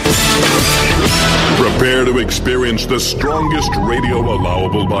Prepare to experience the strongest radio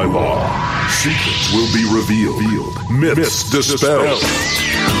allowable by law. Secrets will be revealed. Myths dispelled.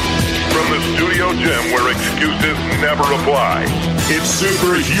 From the studio gym where excuses never apply, it's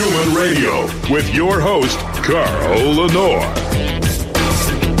Superhuman Radio with your host, Carl Lenore.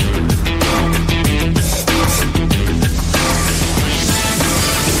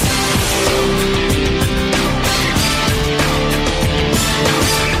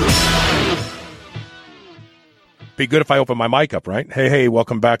 Be good if I open my mic up, right? Hey,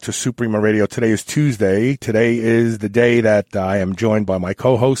 welcome back to Superhuman Radio. Today is Tuesday. Today is the day that I am joined by my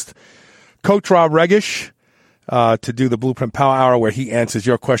co-host, Coach Rob Regish, to do the BluePrint Power Hour, where he answers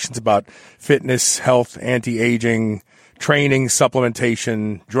your questions about fitness, health, anti-aging, training,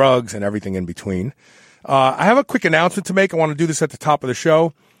 supplementation, drugs, and everything in between. I have a quick announcement to make. I want to do this at the top of the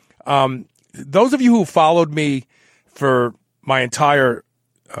show. Those of you who followed me for my entire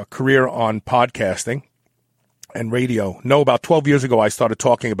career on podcasting and radio know about 12 years ago I started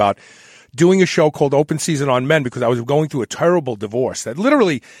talking about doing a show called Open Season on Men because I was going through a terrible divorce that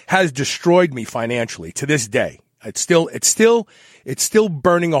literally has destroyed me financially to this day. It's still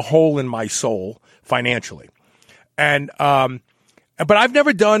burning a hole in my soul financially. And but I've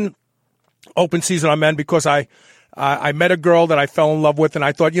never done Open Season on Men because I met a girl that I fell in love with, and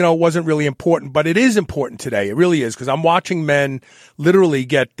I thought, it wasn't really important, but it is important today. It really is, because I'm watching men literally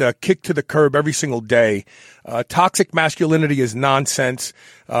get kicked to the curb every single day. Toxic masculinity is nonsense.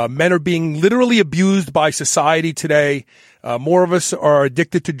 Men are being literally abused by society today. More of us are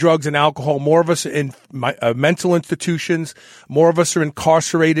addicted to drugs and alcohol. More of us are in mental institutions. More of us are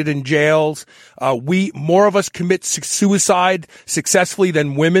incarcerated in jails. More of us commit suicide successfully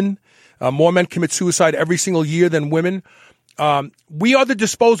than women. More men commit suicide every single year than women. We are the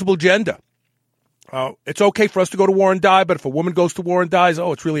disposable gender. It's okay for us to go to war and die, but if a woman goes to war and dies,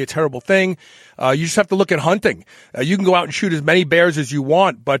 it's really a terrible thing. You just have to look at hunting. You can go out and shoot as many bears as you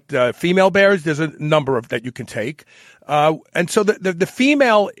want, but female bears, there's a number of that you can take. And so the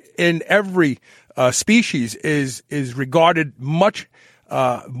female in every species is regarded much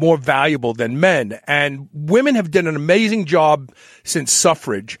more valuable than men. And women have done an amazing job since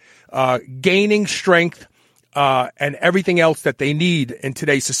suffrage, gaining strength and everything else that they need in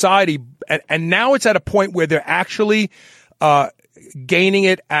today's society. And now it's at a point where they're actually gaining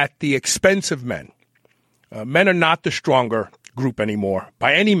it at the expense of men. Men are not the stronger group anymore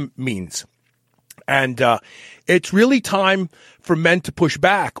by any means. And it's really time for men to push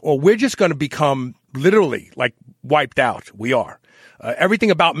back, or we're just going to become literally like wiped out. We are.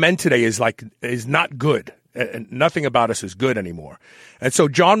 Everything about men today is not good. And nothing about us is good anymore. And so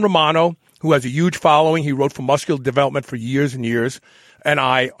John Romano, who has a huge following, he wrote for Muscular Development for years and years, and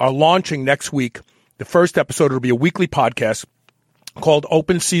I are launching next week the first episode. It'll be a weekly podcast called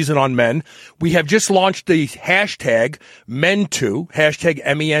Open Season on Men. We have just launched the hashtag MENTOO, hashtag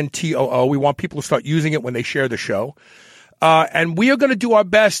MENTOO. We want people to start using it when they share the show. And we are going to do our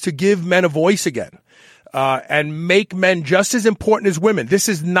best to give men a voice again. And make men just as important as women. This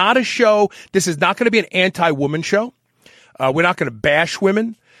is not a show. This is not going to be an anti-woman show. We're not going to bash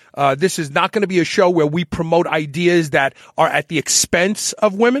women. This is not going to be a show where we promote ideas that are at the expense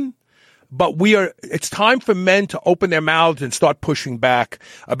of women. But it's time for men to open their mouths and start pushing back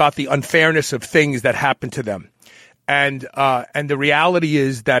about the unfairness of things that happen to them. And the reality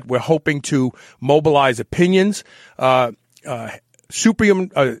is that we're hoping to mobilize opinions.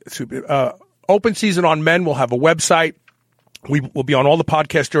 Open Season on Men will have a website. We will be on all the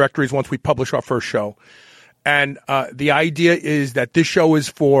podcast directories once we publish our first show. And the idea is that this show is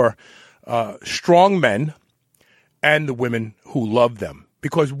for strong men and the women who love them.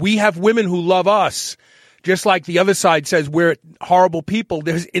 Because we have women who love us. Just like the other side says we're horrible people,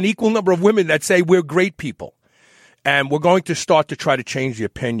 there's an equal number of women that say we're great people. And we're going to start to try to change the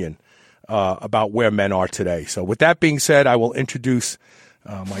opinion about where men are today. So with that being said, I will introduce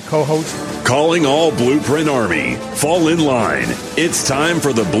my co-host. Calling all BluePrint Army. Fall in line. It's time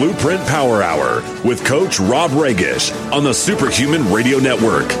for the BluePrint Power Hour with Coach Rob Regish on the Superhuman Radio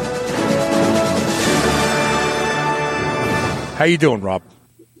Network. How you doing, Rob?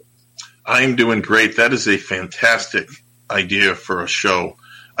 I'm doing great. That is a fantastic idea for a show.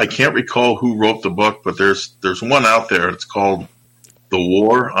 I can't recall who wrote the book, but there's one out there. It's called The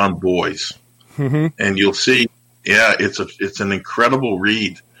War on Boys. Mm-hmm. And you'll see, it's an incredible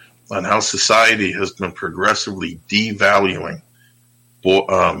read on how society has been progressively devaluing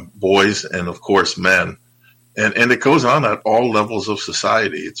boys and, of course, men. And it goes on at all levels of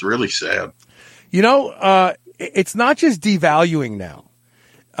society. It's really sad. It's not just devaluing now.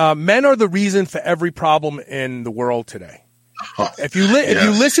 Men are the reason for every problem in the world today. If you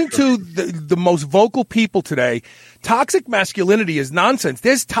listen to the most vocal people today, toxic masculinity is nonsense.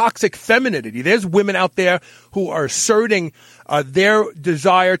 There's toxic femininity. There's women out there who are asserting their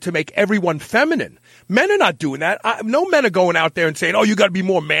desire to make everyone feminine. Men are not doing that. No men are going out there and saying, "Oh, you got to be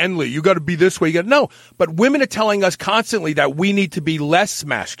more manly. You got to be this way." No, but women are telling us constantly that we need to be less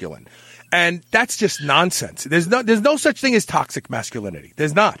masculine, and that's just nonsense. There's no such thing as toxic masculinity.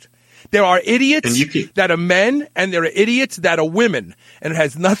 There's not. There are idiots that are men, and there are idiots that are women, and it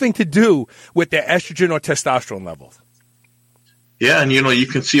has nothing to do with their estrogen or testosterone levels. Yeah, and you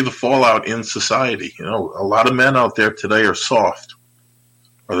can see the fallout in society. A lot of men out there today are soft,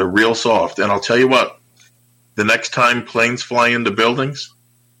 or they're real soft. And I'll tell you what, the next time planes fly into buildings,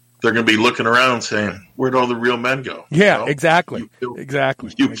 they're going to be looking around saying, "Where'd all the real men go?" Yeah, exactly.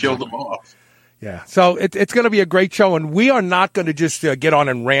 You killed them off. Yeah, so it's going to be a great show, and we are not going to just get on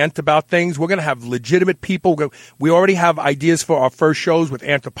and rant about things. We're going to have legitimate people. We already have ideas for our first shows with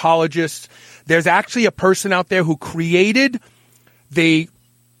anthropologists. There's actually a person out there who created the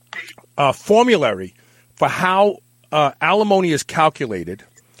formulary for how alimony is calculated,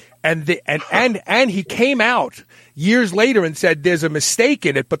 and he came out years later and said there's a mistake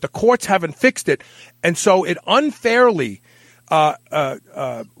in it, but the courts haven't fixed it, and so it unfairly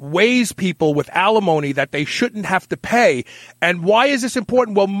weighs people with alimony that they shouldn't have to pay. And why is this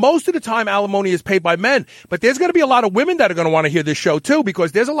important? Well, most of the time alimony is paid by men, but there's going to be a lot of women that are going to want to hear this show too,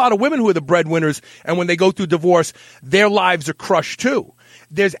 because there's a lot of women who are the breadwinners, and when they go through divorce, their lives are crushed too.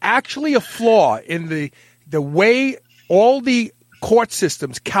 There's actually a flaw in the way all the court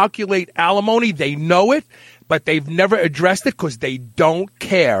systems calculate alimony. They know it, but they've never addressed it because they don't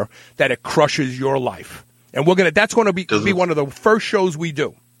care that it crushes your life. And that's going to be one of the first shows we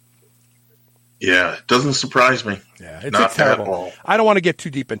do. Yeah, it doesn't surprise me. Yeah, it's terrible. I don't want to get too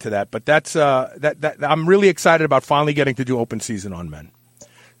deep into that, but that's that I'm really excited about finally getting to do open season on men.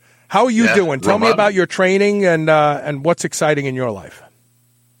 How are you doing? Tell me about your training and what's exciting in your life.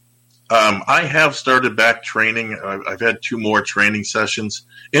 I have started back training. I've had 2 more training sessions.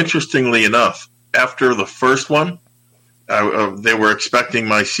 Interestingly enough, after the first one, they were expecting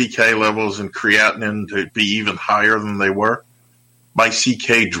my CK levels and creatinine to be even higher than they were. My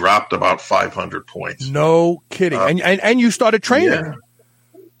CK dropped about 500 points. No kidding. And you started training. Yeah.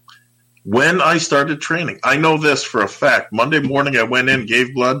 When I started training, I know this for a fact. Monday morning, I went in,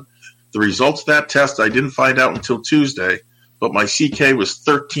 gave blood. The results of that test, I didn't find out until Tuesday, but my CK was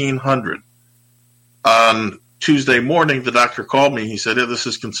 1,300. On Tuesday morning, the doctor called me. He said, "This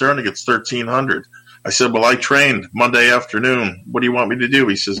is concerning. It's 1,300. I said, "Well, I trained Monday afternoon. What do you want me to do?"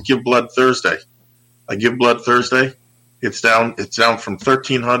 He says, "Give blood Thursday." I give blood Thursday. It's down from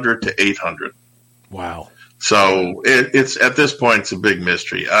 1,300 to 800. Wow. So it's at this point, it's a big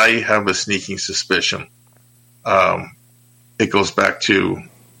mystery. I have a sneaking suspicion. It goes back to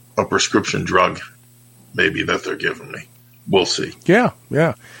a prescription drug, maybe, that they're giving me. We'll see. Yeah.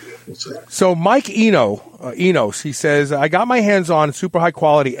 We'll see. So Mike Enos, he says, "I got my hands on super high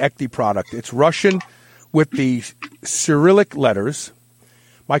quality Ecti product. It's Russian with the Cyrillic letters.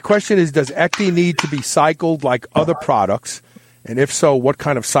 My question is, does Ecti need to be cycled like other products? And if so, what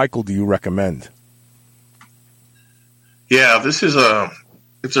kind of cycle do you recommend?" Yeah,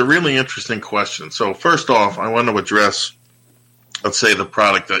 it's a really interesting question. So first off, I want to address, let's say, the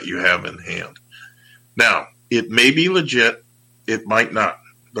product that you have in hand. Now, it may be legit. It might not.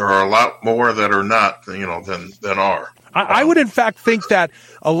 There are a lot more that are not, than are. I would, in fact, think that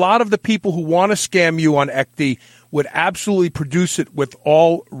a lot of the people who want to scam you on Ecti would absolutely produce it with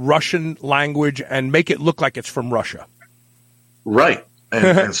all Russian language and make it look like it's from Russia. Right.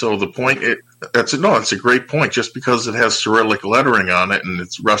 And so the point, it's a great point. Just because it has Cyrillic lettering on it and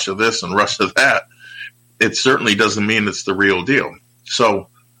it's Russia this and Russia that, it certainly doesn't mean it's the real deal. So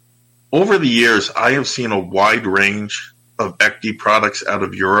over the years, I have seen a wide range of Ecti products out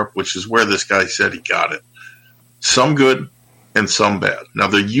of Europe, which is where this guy said he got it. Some good and some bad. Now,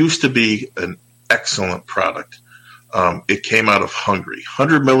 there used to be an excellent product. It came out of Hungary.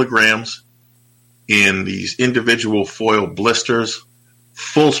 100 milligrams in these individual foil blisters,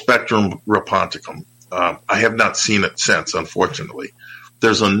 full spectrum Raponticum. I have not seen it since, unfortunately.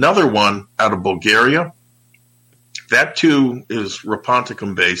 There's another one out of Bulgaria. That, too, is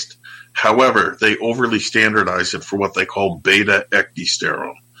Raponticum based. However, they overly standardize it for what they call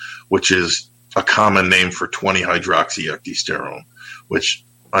beta-ecdysterone, which is a common name for 20-hydroxyecdysterone, which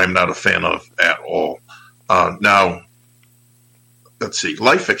I'm not a fan of at all. Now, let's see,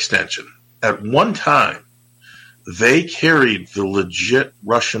 Life Extension. At one time, they carried the legit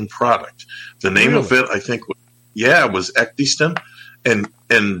Russian product. The name of it, I think, was Ecdystin.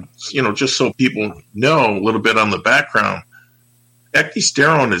 And just so people know a little bit on the background,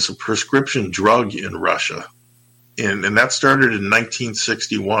 ecdysterone is a prescription drug in Russia, and that started in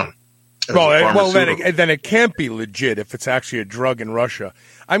 1961. Well, then it can't be legit if it's actually a drug in Russia.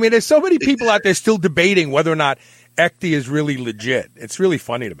 I mean, there's so many people out there still debating whether or not Ecdy is really legit. It's really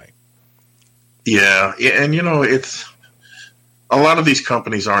funny to me. Yeah, and it's a lot of these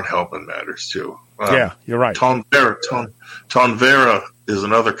companies aren't helping matters too. Yeah, you're right. Tonvera is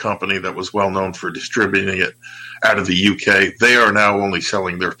another company that was well known for distributing it out of the UK. They are now only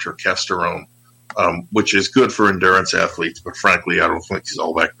selling their turkesterone, which is good for endurance athletes, but frankly, I don't think it's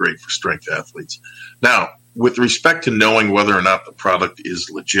all that great for strength athletes. Now, with respect to knowing whether or not the product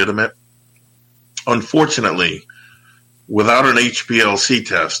is legitimate, unfortunately, without an HPLC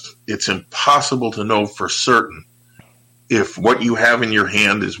test, it's impossible to know for certain if what you have in your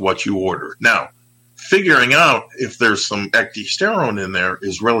hand is what you ordered. Now, figuring out if there's some ecdysterone in there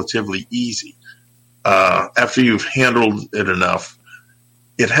is relatively easy. After you've handled it enough,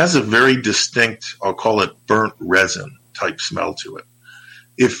 it has a very distinct, I'll call it burnt resin type smell to it.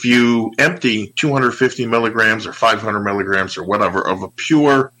 If you empty 250 milligrams or 500 milligrams or whatever of a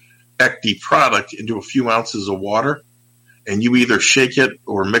pure Ecdy product into a few ounces of water, and you either shake it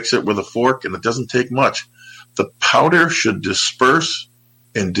or mix it with a fork, and it doesn't take much, the powder should disperse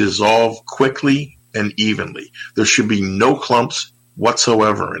and dissolve quickly and evenly. There should be no clumps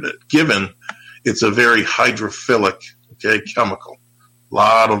whatsoever in it, given it's a very hydrophilic chemical. A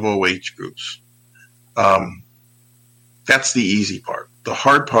lot of OH groups. That's the easy part. The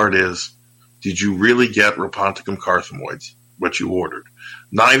hard part is, did you really get Raponticum carthamoids, what you ordered?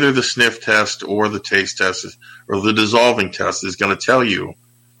 Neither the sniff test or the taste test or the dissolving test is going to tell you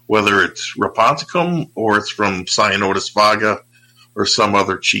whether it's Raponticum or it's from Cyanotus vaga or some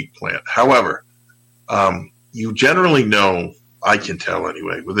other cheap plant. However, you generally know, I can tell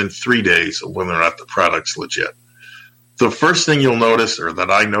anyway, within 3 days of whether or not the product's legit. The first thing you'll notice, or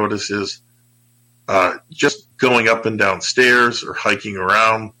that I notice, is just going up and down stairs or hiking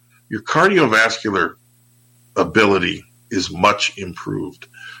around, your cardiovascular ability is much improved.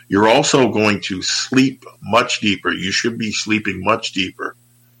 You're also going to sleep much deeper. You should be sleeping much deeper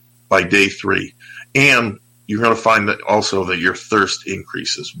by day 3. And you're going to find that also that your thirst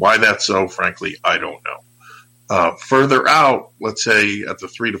increases. Why that's so, frankly, I don't know. Further out, let's say at the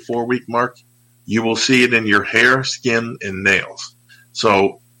 3 to 4 week mark, you will see it in your hair, skin, and nails.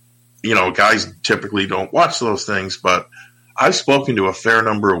 So, guys typically don't watch those things, but I've spoken to a fair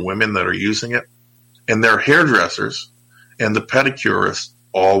number of women that are using it, and their hairdressers and the pedicurists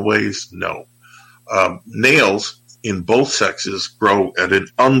always know. Nails in both sexes grow at an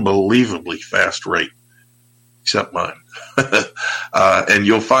unbelievably fast rate, except mine. And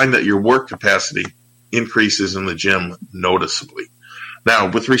you'll find that your work capacity increases in the gym noticeably.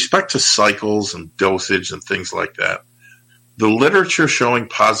 Now, with respect to cycles and dosage and things like that, the literature showing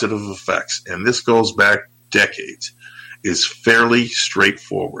positive effects, and this goes back decades, is fairly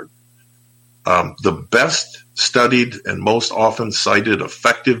straightforward. The best studied and most often cited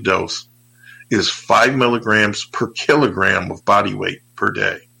effective dose is 5 milligrams per kilogram of body weight per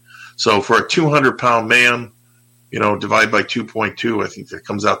day. So for a 200-pound man, divide by 2.2, I think that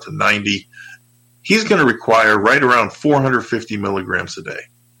comes out to 90. He's going to require right around 450 milligrams a day.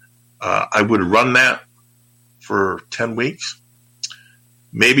 I would run that for 10 weeks,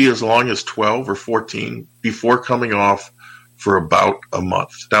 maybe as long as 12 or 14 before coming off for about a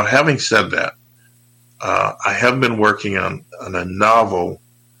month. Now, having said that, I have been working on a novel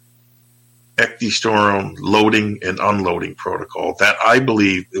ecdysterone loading and unloading protocol that I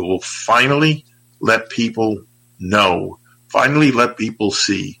believe it will finally let people know, finally let people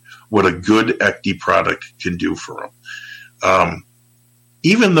see what a good Ecdy product can do for them.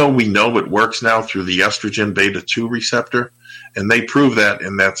 Even though we know it works now through the estrogen beta-2 receptor, and they proved that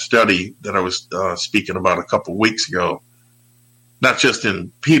in that study that I was speaking about a couple weeks ago, not just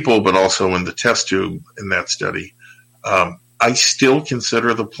in people, but also in the test tube in that study, I still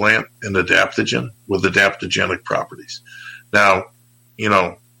consider the plant an adaptogen with adaptogenic properties. Now,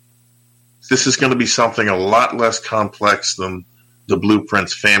 this is going to be something a lot less complex than the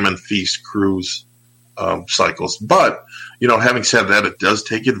BluePrint's famine, feast, cruise cycles. But, having said that, it does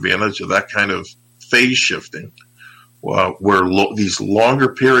take advantage of that kind of phase shifting where these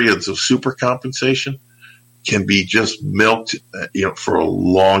longer periods of supercompensation can be just milked, for a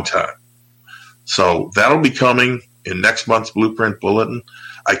long time. So that'll be coming in next month's BluePrint Bulletin.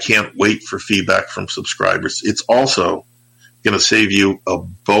 I can't wait for feedback from subscribers. It's also going to save you a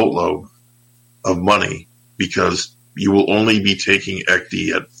boatload of money because you will only be taking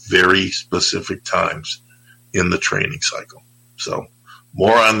Ecdy at very specific times in the training cycle. So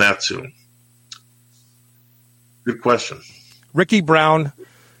more on that soon. Good question. Ricky Brown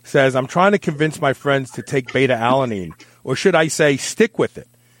says, I'm trying to convince my friends to take beta-alanine, or should I say stick with it.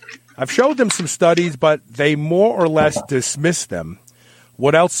 I've showed them some studies, but they more or less dismiss them.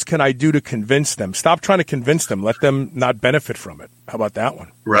 What else can I do to convince them? Stop trying to convince them. Let them not benefit from it. How about that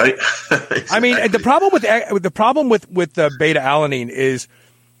one? Right. Exactly. I mean, the problem with beta-alanine is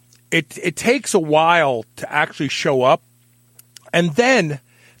it takes a while to actually show up. And then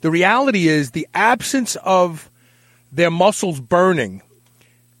the reality is the absence of their muscles burning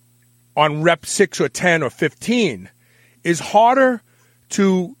on rep 6 or 10 or 15 is harder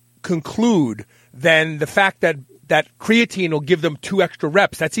to conclude than the fact that creatine will give them 2 extra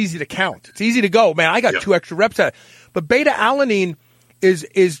reps. That's easy to count. It's easy to go, man, I got 2 extra reps at it. But beta-alanine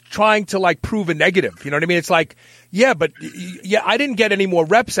is trying to like prove a negative. You know what I mean? It's like, but I didn't get any more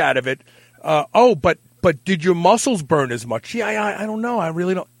reps out of it. But did your muscles burn as much? I don't know. I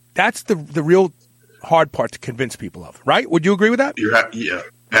really don't. That's the real hard part to convince people of, right? Would you agree with that? Yeah,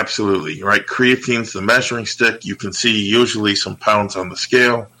 absolutely. You're right. Creatine's the measuring stick. You can see usually some pounds on the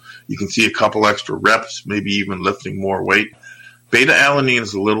scale. You can see a couple extra reps, maybe even lifting more weight. Beta-alanine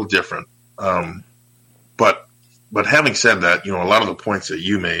is a little different. But having said that, a lot of the points that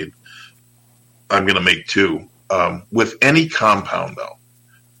you made, I'm going to make too. With any compound, though,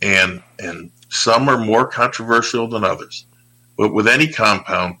 and some are more controversial than others, but with any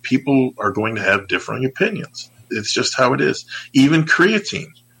compound, people are going to have differing opinions. It's just how it is. Even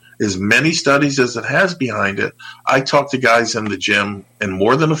creatine, as many studies as it has behind it, I talk to guys in the gym, and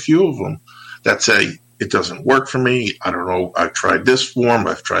more than a few of them, that say, it doesn't work for me. I don't know. I've tried this form.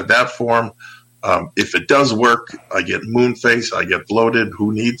 I've tried that form. If it does work, I get moon face. I get bloated.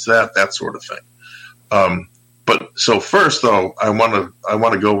 Who needs that? That sort of thing. But so first, though, I want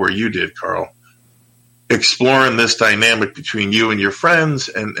to go where you did, Carl, exploring this dynamic between you and your friends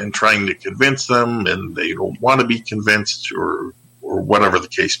and trying to convince them, and they don't want to be convinced or whatever the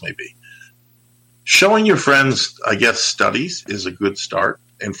case may be. Showing your friends, I guess, studies is a good start.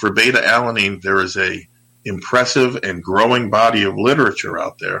 And for beta-alanine, there is a impressive and growing body of literature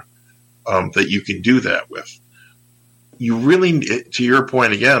out there that you can do that with. You really, to your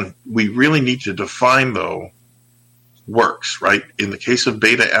point again, we really need to define, though, works, right? In the case of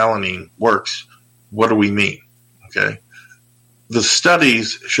beta-alanine, works, what do we mean? Okay. The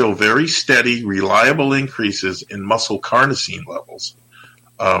studies show very steady, reliable increases in muscle carnosine levels.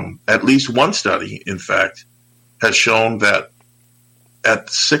 At least one study, in fact, has shown that at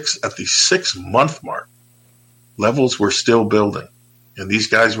the 6-month mark, levels were still building. And these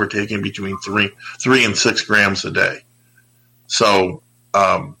guys were taking between 3 and 6 grams a day. So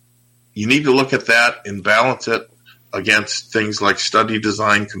you need to look at that and balance it against things like study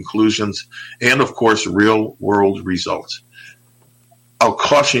design conclusions and, of course, real-world results. I'll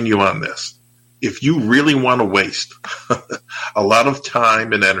caution you on this. If you really want to waste a lot of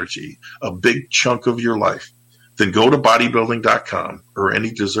time and energy, a big chunk of your life, then go to bodybuilding.com or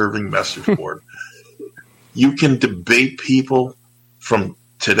any deserving message board. You can debate people from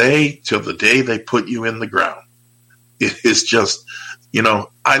today till the day they put you in the ground. It is just,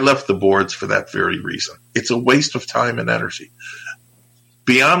 I left the boards for that very reason. It's a waste of time and energy.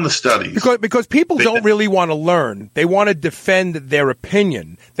 Beyond the studies. Because people don't really want to learn. They want to defend their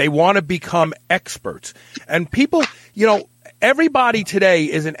opinion. They want to become experts. And people, everybody today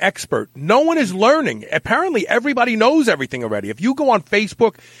is an expert. No one is learning. Apparently, everybody knows everything already. If you go on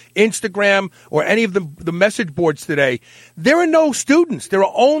Facebook, Instagram, or any of the message boards today, there are no students. There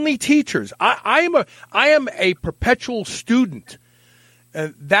are only teachers. I am a perpetual student.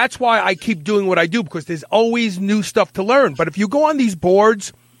 That's why I keep doing what I do, because there's always new stuff to learn. But if you go on these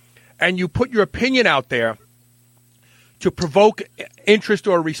boards and you put your opinion out there to provoke interest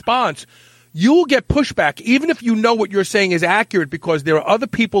or response, you will get pushback, even if you know what you're saying is accurate, because there are other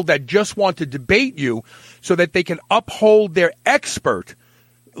people that just want to debate you so that they can uphold their expert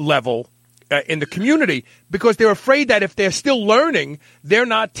level in the community, because they're afraid that if they're still learning, they're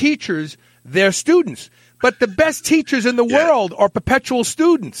not teachers, they're students. But the best teachers in the world are perpetual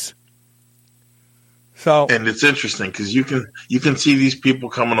students. And it's interesting because you can see these people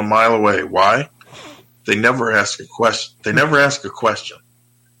coming a mile away. Why? They never ask a question.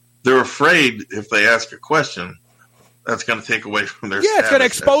 They're afraid if they ask a question, that's going to take away from their status. It's going to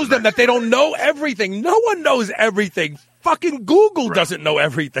expose them that they don't know everything. No one knows everything. Fucking Google doesn't know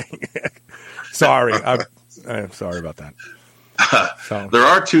everything. Sorry. I'm sorry about that. There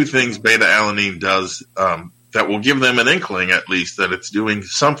are 2 things beta-alanine does that will give them an inkling, at least, that it's doing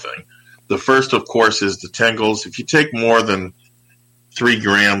something. The first, of course, is the tingles. If you take more than 3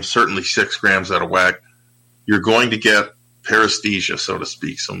 grams, certainly 6 grams out of whack, you're going to get paresthesia, so to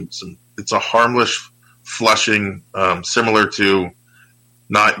speak. It's a harmless flushing, similar to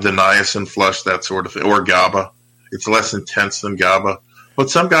the niacin flush, that sort of thing, or GABA. It's less intense than GABA. But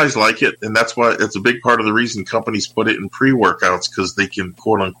some guys like it, and that's why it's a big part of the reason companies put it in pre-workouts, because they can,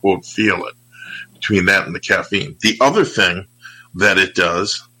 quote-unquote, feel it between that and the caffeine. The other thing that it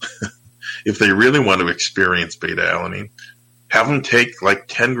does, if they really want to experience beta-alanine, have them take like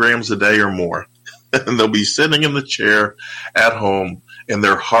 10 grams a day or more, and they'll be sitting in the chair at home, and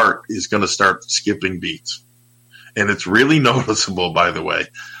their heart is going to start skipping beats. And it's really noticeable, by the way.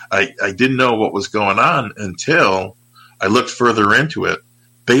 I didn't know what was going on until I looked further into it.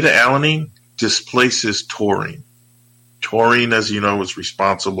 Beta-alanine displaces taurine. Taurine, as you know, is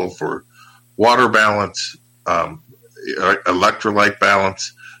responsible for water balance, electrolyte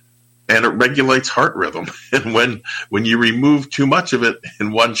balance, and it regulates heart rhythm. And when you remove too much of it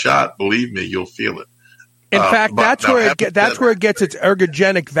in one shot, believe me, you'll feel it. In fact, that's where it gets its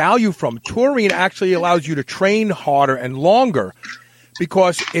ergogenic value from. Taurine actually allows you to train harder and longer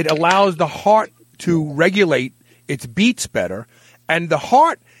because it allows the heart to regulate its beats better. And the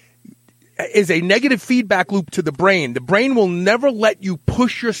heart is a negative feedback loop to the brain. The brain will never let you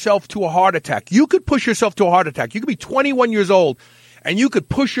push yourself to a heart attack. You could push yourself to a heart attack. You could be 21 years old and you could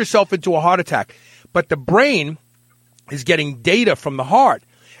push yourself into a heart attack. But the brain is getting data from the heart.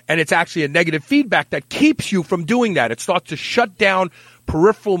 And it's actually a negative feedback that keeps you from doing that. It starts to shut down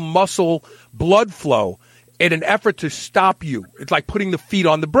peripheral muscle blood flow in an effort to stop you. It's like putting the feet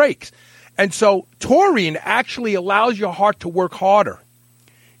on the brakes. And so taurine actually allows your heart to work harder.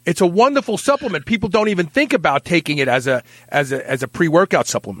 It's a wonderful supplement. People don't even think about taking it as a pre-workout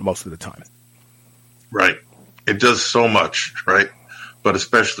supplement most of the time. Right. It does so much, right? But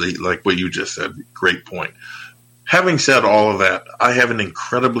especially like what you just said, great point. Having said all of that, I have an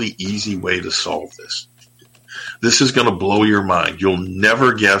incredibly easy way to solve this. This is going to blow your mind. You'll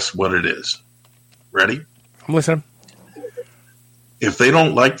never guess what it is. Ready? I'm listening. If they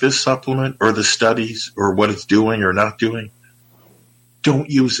don't like this supplement or the studies or what it's doing or not doing, don't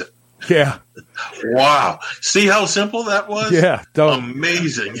use it. Yeah. Wow. See how simple that was? Yeah.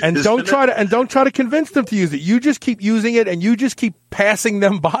 Amazing. And don't try to convince them to use it. You just keep using it and you just keep passing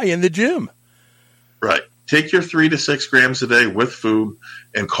them by in the gym. Right. Take your 3 to 6 grams a day with food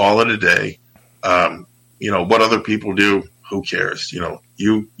and call it a day. What other people do, who cares? You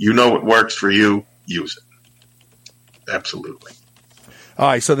know what works for you, use it. Absolutely. All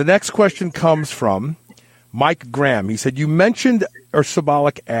right, so the next question comes from Mike Graham. He said, you mentioned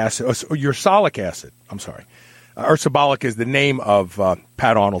ursolic acid, or ursolic acid. I'm sorry. Ursolic is the name of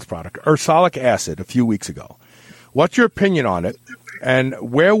Pat Arnold's product. Ursolic acid a few weeks ago. What's your opinion on it, and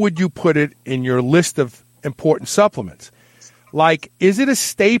where would you put it in your list of important supplements? Like, is it a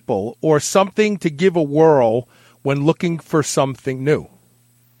staple or something to give a whirl when looking for something new?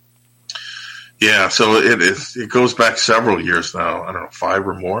 Yeah, so it goes back several years now. I don't know, 5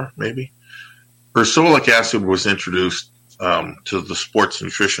 or more, maybe. Ursolic acid was introduced to the sports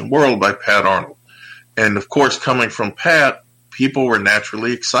nutrition world by Pat Arnold. And, of course, coming from Pat, people were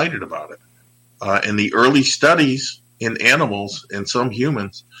naturally excited about it. And the early studies in animals and some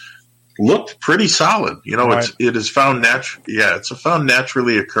humans looked pretty solid. Right. It is found it's found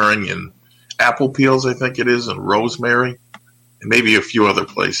naturally occurring in apple peels, I think it is, and rosemary, and maybe a few other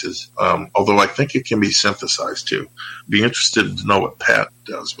places. Although I think it can be synthesized too. Be interested to know what Pat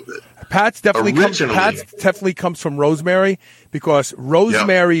does with it. Pat's definitely comes from rosemary because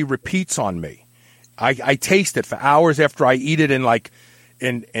rosemary repeats on me. I taste it for hours after I eat it in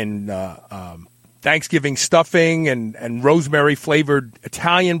Thanksgiving stuffing and rosemary flavored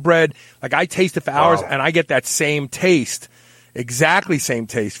Italian bread. Like, I taste it for hours and I get that same taste, exactly same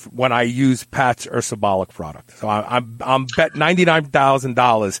taste when I use Pat's Ursolic product. So I'm bet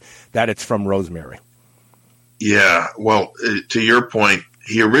 $99,000 that it's from rosemary. Yeah. Well, to your point,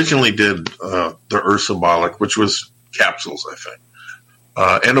 he originally did the Ursolic, which was capsules, I think.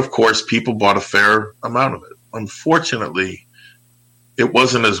 And of course, people bought a fair amount of it. Unfortunately, it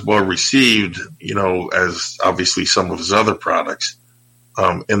wasn't as well received, as obviously some of his other products.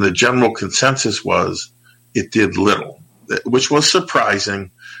 And the general consensus was it did little, which was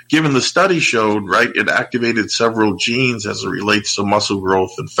surprising, given the study showed, right, it activated several genes as it relates to muscle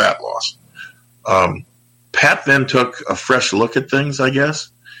growth and fat loss. Pat then took a fresh look at things, I guess,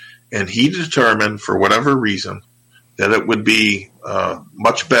 and he determined, for whatever reason, that it would be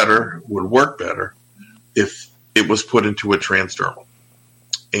much better, would work better, if it was put into a transdermal.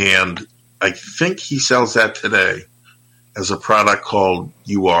 And I think he sells that today as a product called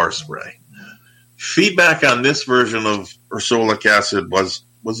UR spray. Feedback on this version of ursolic acid was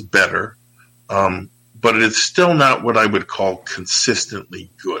better, but it's still not what I would call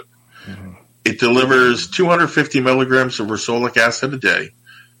consistently good. Mm-hmm. It delivers 250 milligrams of ursolic acid a day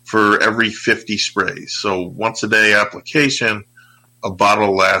for every 50 sprays. So once a day application, a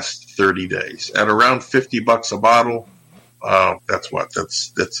bottle lasts 30 days. At around $50 a bottle, that's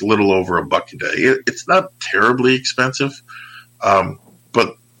a little over $1 a day. It's not terribly expensive,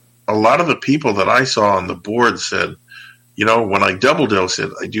 but a lot of the people that I saw on the board said, when I double dose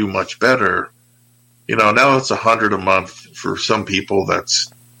it, I do much better. Now it's $100 a month for some people.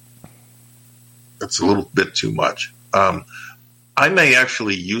 That's a little bit too much. I may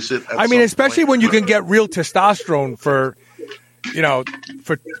actually use it. Especially when you can get real testosterone for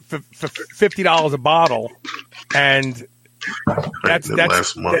 $50 a bottle, and that's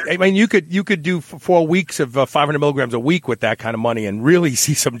last month. you could do 4 weeks of 500 milligrams a week with that kind of money and really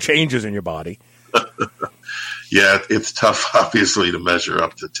see some changes in your body. Yeah, it's tough, obviously, to measure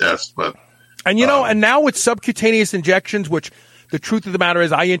up to test, but and now with subcutaneous injections, which the truth of the matter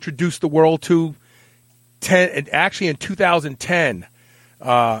is, I introduced the world to. Actually, in 2010,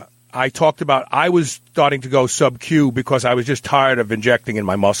 I talked about I was starting to go sub-Q because I was just tired of injecting in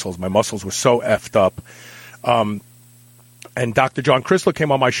my muscles. My muscles were so effed up. And Dr. John Chrysler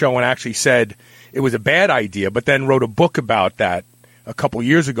came on my show and actually said it was a bad idea, but then wrote a book about that a couple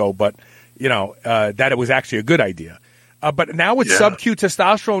years ago, but, that it was actually a good idea. But now with sub-Q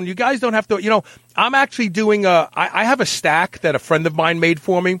testosterone, you guys don't have to, I'm actually doing I have a stack that a friend of mine made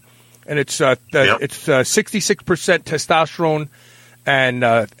for me. And it's 66% testosterone and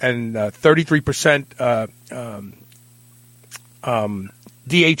 33%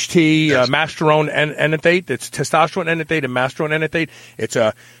 DHT, masterone enanthate. It's testosterone enanthate and masterone enanthate. It's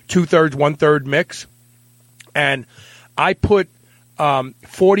a 2/3, 1/3 mix. And I put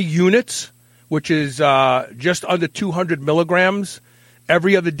 40 units, which is just under 200 milligrams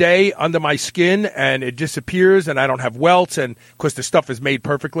every other day under my skin, and it disappears, and I don't have welts, and of course the stuff is made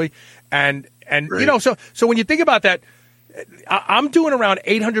perfectly, and right. So when you think about that, I'm doing around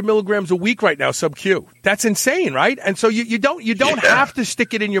 800 milligrams a week right now sub-Q. That's insane, right? And so you don't have to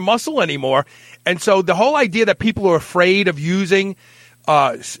stick it in your muscle anymore, and so the whole idea that people are afraid of using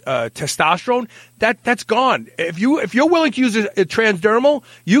testosterone, that's gone. If you're willing to use a transdermal,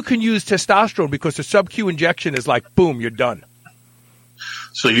 you can use testosterone because the sub-Q injection is like boom, you're done.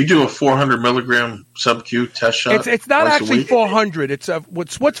 So you do a 400 milligram sub-Q test shot? It's not actually 400. It's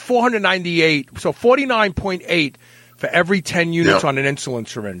what's 498. So 49.8 for every 10 units on an insulin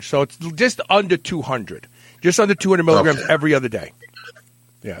syringe. So it's just under 200. Just under 200 milligrams every other day.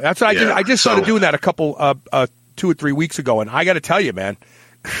 Yeah, that's what I did. I just started doing that a couple 2 or 3 weeks ago, and I got to tell you, man,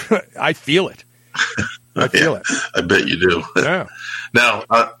 I feel it. I feel it. I bet you do. Yeah. Now,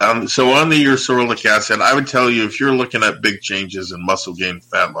 so on the ursolic acid, I would tell you if you're looking at big changes in muscle gain,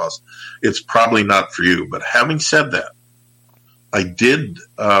 fat loss, it's probably not for you. But having said that, I did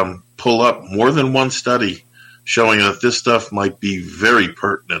pull up more than one study showing that this stuff might be very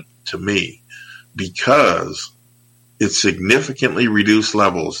pertinent to me because it significantly reduced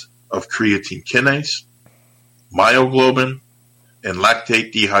levels of creatine kinase, myoglobin, and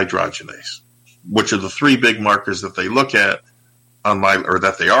lactate dehydrogenase, which are the 3 big markers that they look at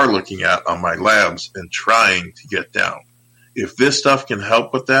that they are looking at on my labs and trying to get down. If this stuff can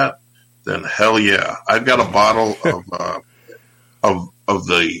help with that, then hell yeah. I've got a bottle of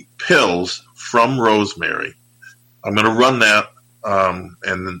the pills from Rosemary. I'm going to run that, and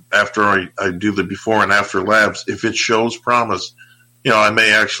then after I do the before and after labs, if it shows promise, I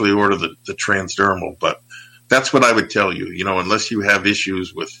may actually order the transdermal, but that's what I would tell you. Unless you have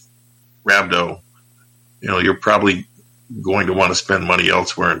issues with rhabdo, you're probably going to want to spend money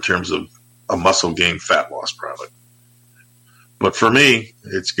elsewhere in terms of a muscle gain fat loss product. But for me,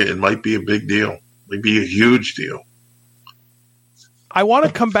 it might be a big deal. It might be a huge deal. I want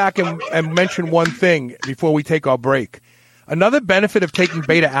to come back and mention one thing before we take our break. Another benefit of taking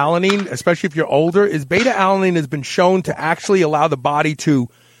beta-alanine, especially if you're older, is beta-alanine has been shown to actually allow the body to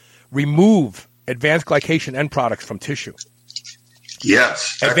remove advanced glycation end products from tissue.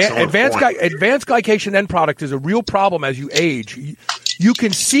 Yes. Advanced glycation end product is a real problem as you age. You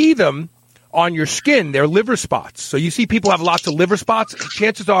can see them on your skin. They're liver spots. So you see people have lots of liver spots.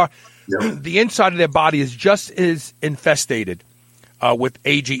 Chances are the inside of their body is just as infestated with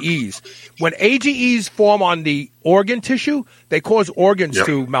AGEs. When AGEs form on the organ tissue, they cause organs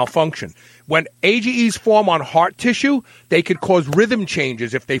to malfunction. When AGEs form on heart tissue, they could cause rhythm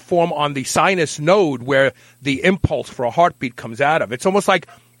changes if they form on the sinus node where the impulse for a heartbeat comes out of. It's almost like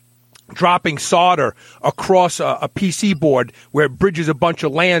dropping solder across a PC board where it bridges a bunch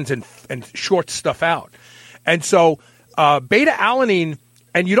of lands and shorts stuff out. And so beta-alanine,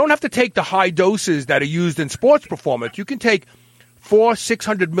 and you don't have to take the high doses that are used in sports performance. You can take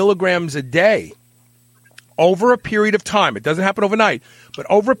 600 milligrams a day over a period of time. It doesn't happen overnight, but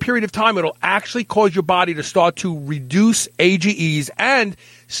over a period of time, it'll actually cause your body to start to reduce AGEs and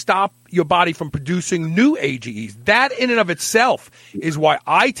stop your body from producing new AGEs. That in and of itself is why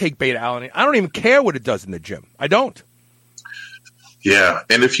I take beta-alanine. I don't even care what it does in the gym. I don't. Yeah,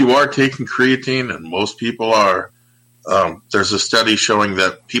 and if you are taking creatine, and most people are, there's a study showing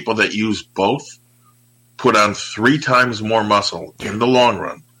that people that use both put on 3 times more muscle in the long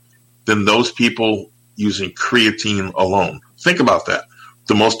run than those people using creatine alone. Think about that.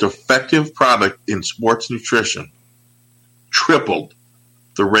 The most effective product in sports nutrition tripled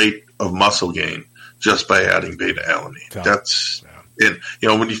the rate of muscle gain just by adding beta-alanine. That's it. You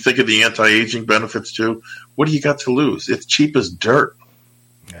know, when you think of the anti-aging benefits too, what do you got to lose? It's cheap as dirt.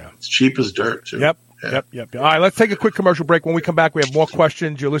 Yeah. It's cheap as dirt too. Yep. All right, let's take a quick commercial break. When we come back, we have more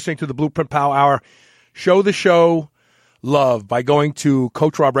questions. You're listening to the Blueprint Power Hour. Show the show love by going to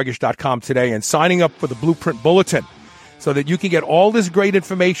CoachRobRegish.com today and signing up for the Blueprint Bulletin so that you can get all this great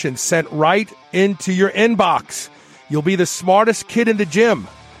information sent right into your inbox. You'll be the smartest kid in the gym.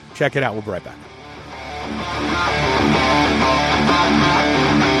 Check it out. We'll be right back.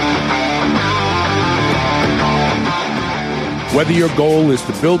 Whether your goal is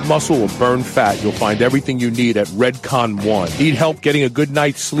to build muscle or burn fat, you'll find everything you need at Redcon One. Need help getting a good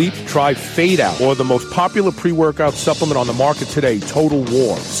night's sleep? Try Fade Out, or the most popular pre-workout supplement on the market today, Total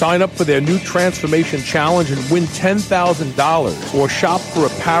War. Sign up for their new Transformation Challenge and win $10,000. Or shop for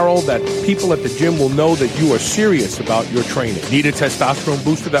apparel that people at the gym will know that you are serious about your training. Need a testosterone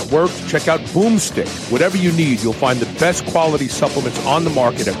booster that works? Check out Boomstick. Whatever you need, you'll find the best quality supplements on the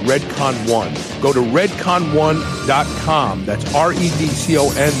market at Redcon One. Go to redcon1.com. That's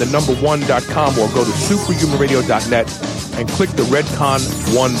REDCON, the number 1.com, or go to superhumanradio.net and click the Redcon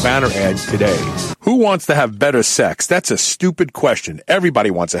One banner ad today. Who wants to have better sex? That's a stupid question.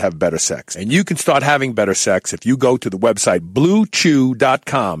 Everybody wants to have better sex. And you can start having better sex if you go to the website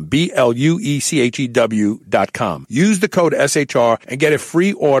bluechew.com, BLUECHEW.com. Use the code SHR and get a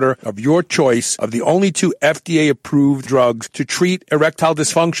free order of your choice of the only 2 FDA-approved drugs to treat erectile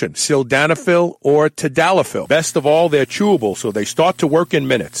dysfunction, sildenafil or tadalafil. Best of all, they're chewable, so they start to work in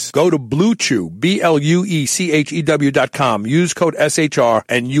minutes. Go to BlueChew, BLUECHEW.com. Use code SHR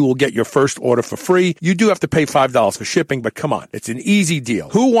and you will get your first order for free. You do have to pay $5 for shipping, but come on, it's an easy deal.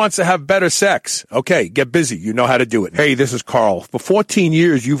 Who wants to have better sex? Okay, get busy. You know how to do it. Hey, this is Carl. For 14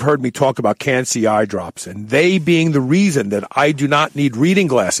 years, you've heard me talk about Can-C eye drops, and they being the reason that I do not need reading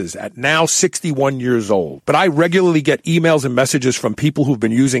glasses at now 61 years old. But I regularly get emails and messages from people who've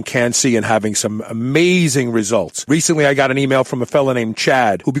been using Can-C and having some amazing results. Recently, I got an email from a fellow named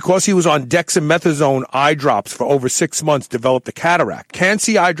Chad, who, because he was on dexamethasone eye drops for over 6 months, developed a cataract.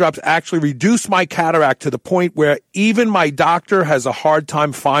 Can-C eye drops actually reduced my cataract to the point where even my doctor has a hard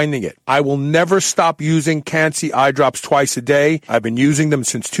time finding it. I will never stop using Can-C eye drops twice a day. I've been using them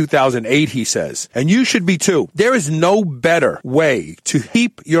since 2008, he says. And you should be too. There is no better way to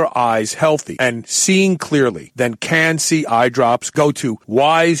keep your eyes healthy and seeing clearly than Can-C eye drops. Go to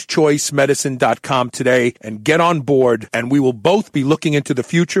wisechoicemedicine.com today and get on board, and we will both be looking into the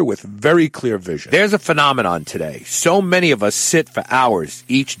future with very clear vision. There's a phenomenon today. So many of us sit for hours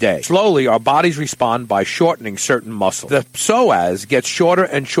each day. Slowly, our bodies respond by shortening certain muscles. The psoas gets shorter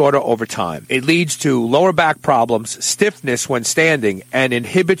and shorter over time. It leads to lower back problems, stiffness when standing, and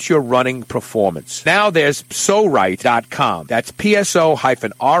inhibits your running performance. Now there's Psorite.com. That's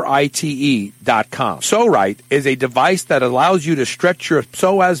PSO-RITE.com. Psorite is a device that allows you to stretch your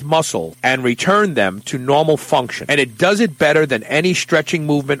psoas muscle and return them to normal function. And it does it better than any stretching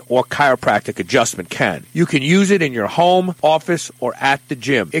movement or chiropractic adjustment can. You can use it in your home, office, or at the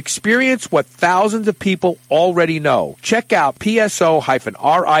gym. Experience what thousands of people already know. Check out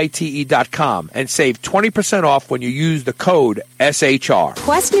PSO-RITE.com and save 20% off when you use the code SHR.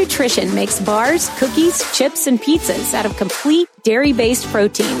 Quest Nutrition makes bars, cookies, chips, and pizzas out of complete dairy-based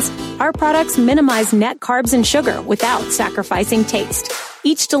proteins. Our products minimize net carbs and sugar without sacrificing taste.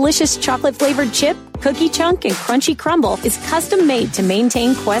 Each delicious chocolate-flavored chip, cookie chunk, and crunchy crumble is custom-made to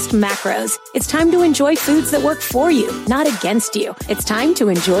maintain Quest macros. It's time to enjoy foods that work for you, not against you. It's time to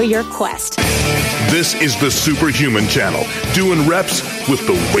enjoy your Quest. This is the Superhuman Channel, doing reps with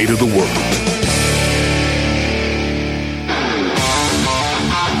the weight of the world.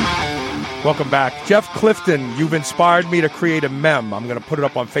 Welcome back. Jeff Clifton, you've inspired me to create a meme. I'm going to put it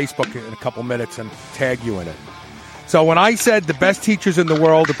up on Facebook in a couple minutes and tag you in it. So when I said the best teachers in the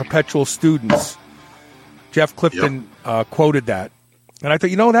world are perpetual students, Jeff Clifton quoted that. And I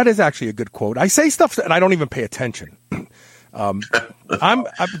thought, that is actually a good quote. I say stuff and I don't even pay attention. I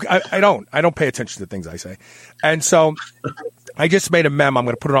don't pay attention to things I say. And so I just made a meme. I'm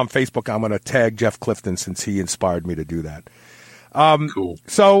going to put it on Facebook. I'm going to tag Jeff Clifton since he inspired me to do that. Cool.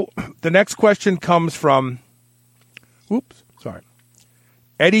 So the next question comes from,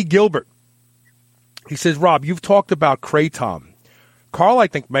 Eddie Gilbert. He says, Rob, you've talked about Kratom. Carl, I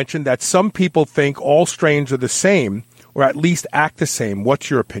think, mentioned that some people think all strains are the same or at least act the same. What's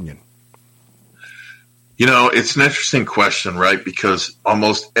your opinion? It's an interesting question, right? Because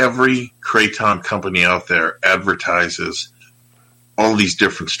almost every Kratom company out there advertises all these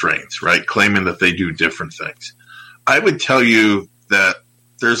different strains, right? Claiming that they do different things. I would tell you that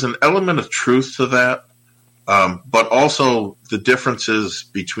there's an element of truth to that, but also the differences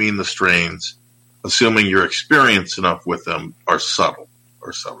between the strains, assuming you're experienced enough with them, are subtle.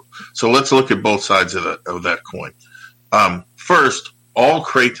 So let's look at both sides of that coin. First, all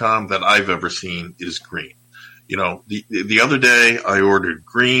Kratom that I've ever seen is green. The other day I ordered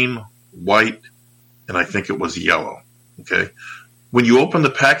green, white, and I think it was yellow. Okay. When you open the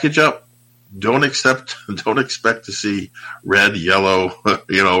package up, don't expect to see red, yellow,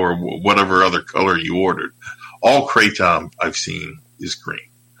 or whatever other color you ordered. All Kratom I've seen is green.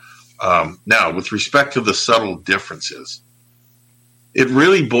 Now, with respect to the subtle differences, it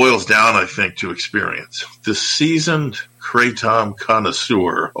really boils down, I think, to experience. The seasoned Kratom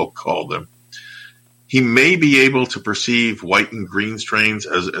connoisseur, I'll call them, he may be able to perceive white and green strains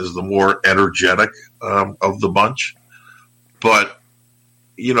as the more energetic of the bunch. But,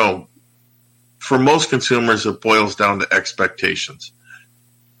 for most consumers, it boils down to expectations.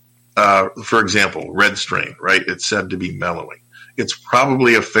 For example, red strain, right? It's said to be mellowing. It's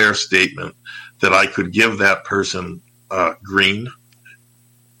probably a fair statement that I could give that person green,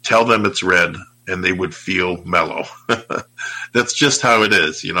 tell them it's red, and they would feel mellow. That's just how it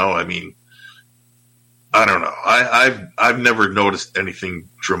is, I don't know. I've never noticed anything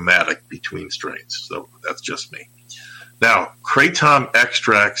dramatic between strains, so that's just me. Now, Kratom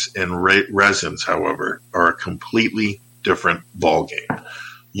extracts and resins, however, are a completely different ballgame.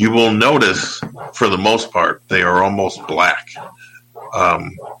 You will notice, for the most part, they are almost black.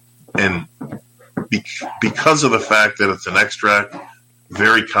 And because of the fact that it's an extract,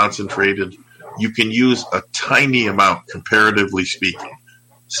 very concentrated, you can use a tiny amount, comparatively speaking,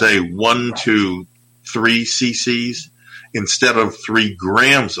 say 1 to 3 cc's instead of 3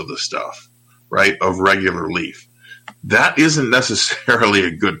 grams of the stuff, right, of regular leaf. That isn't necessarily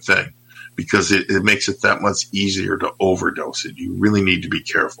a good thing because it makes it that much easier to overdose it. You really need to be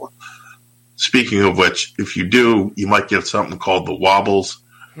careful. Speaking of which, if you do, you might get something called the wobbles.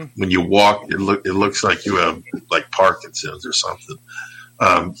 When you walk, it looks like you have like Parkinson's or something.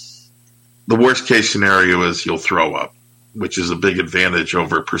 The worst case scenario is you'll throw up, which is a big advantage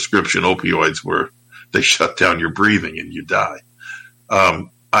over prescription opioids where they shut down your breathing and you die.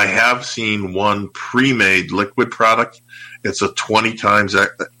 I have seen one pre-made liquid product. It's a 20 times a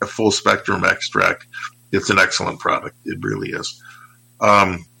full spectrum extract. It's an excellent product. It really is.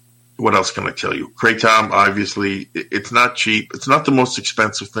 What else can I tell you? Kratom, obviously, it's not cheap. It's not the most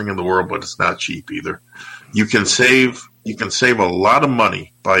expensive thing in the world, but it's not cheap either. You can save a lot of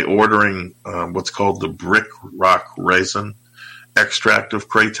money by ordering what's called the brick rock resin extract of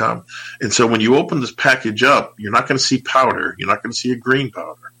Kratom. And so when you open this package up, you're not going to see powder. You're not going to see a green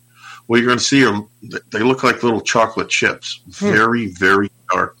powder. What you're going to see are, they look like little chocolate chips, very, very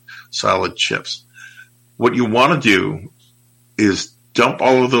dark, solid chips. What you want to do is dump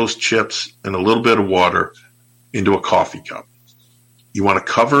all of those chips in a little bit of water into a coffee cup. You want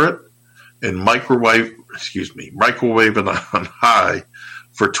to cover it and microwave it on high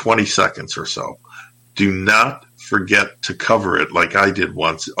for 20 seconds or so. Do not forget to cover it like I did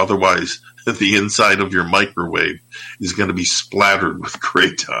once. Otherwise, the inside of your microwave is going to be splattered with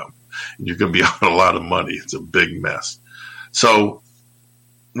Kratom. And you're going to be out a lot of money. It's a big mess. So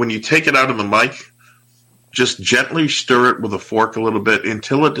when you take it out of the mic, just gently stir it with a fork a little bit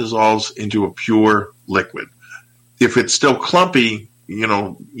until it dissolves into a pure liquid. If it's still clumpy,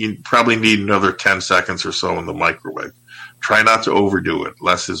 you probably need another 10 seconds or so in the microwave. Try not to overdo it.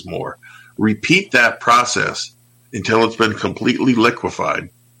 Less is more. Repeat that process until it's been completely liquefied,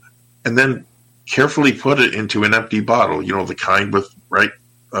 and then carefully put it into an empty bottle, the kind with,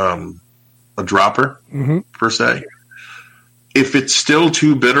 a dropper, per se. If it's still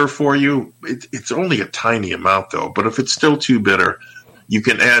too bitter for you, it's only a tiny amount, though, but if it's still too bitter, you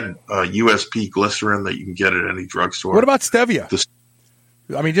can add USP glycerin that you can get at any drugstore. What about stevia?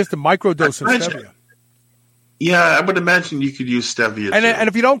 just a microdose of stevia. Yeah, I would imagine you could use stevia. And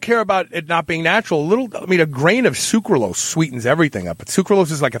if you don't care about it not being natural, a grain of sucralose sweetens everything up. But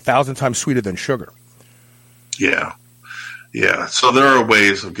sucralose is like 1,000 times sweeter than sugar. Yeah. Yeah. So there are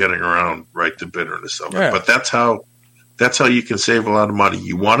ways of getting around, the bitterness of it. Yeah. But that's That's how you can save a lot of money.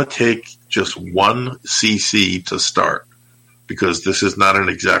 You want to take just 1 cc to start, because this is not an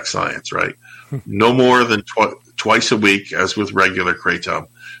exact science, right? No more than twice a week, as with regular kratom.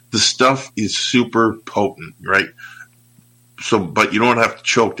 The stuff is super potent, right? So, but you don't have to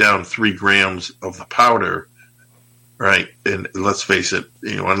choke down 3 grams of the powder, right? And let's face it,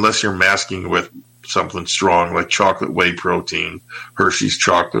 unless you're masking with something strong like chocolate whey protein, Hershey's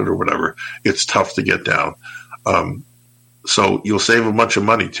chocolate or whatever, it's tough to get down. So you'll save a bunch of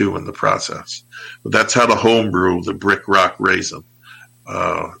money too in the process. But that's how to homebrew the Brick Rock raisin.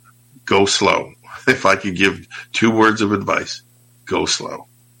 Go slow. If I could give 2 words of advice, go slow.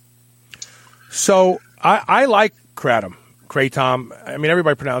 So I like kratom. I mean,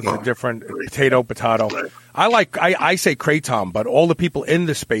 everybody pronounces it different. Potato. I say kratom, but all the people in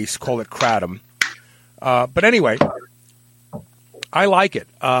the space call it kratom. But anyway, I like it.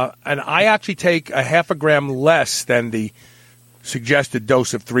 And I actually take a half a gram less than the suggested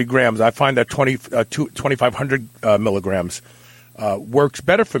dose of 3 grams. I find that 2,500 milligrams works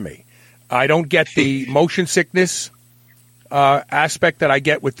better for me. I don't get the motion sickness aspect that I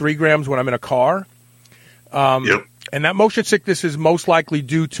get with 3 grams when I'm in a car. Yep. And that motion sickness is most likely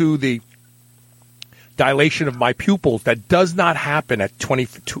due to the dilation of my pupils that does not happen at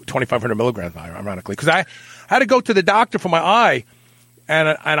 2,500 milligrams, ironically. Because I had to go to the doctor for my eye,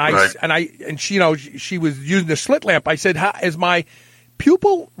 and she was using the slit lamp. I said, "Is my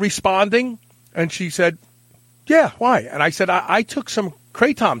pupil responding?" And she said, "Yeah, why?" And I said, I took some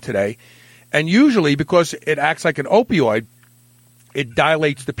kratom today, and usually because it acts like an opioid, it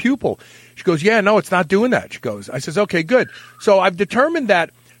dilates the pupil. She goes, "Yeah, no, it's not doing that." She goes, I says, "Okay, good." So I've determined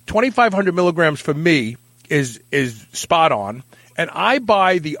that 2,500 milligrams for me is spot on, and I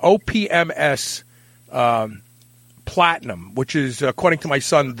buy the OPMS Platinum, which is, according to my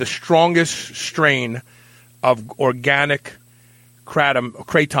son, the strongest strain of organic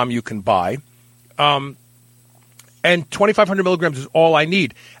kratom you can buy. And 2,500 milligrams is all I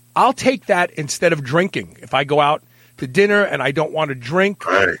need. I'll take that instead of drinking. If I go out to dinner and I don't want to drink,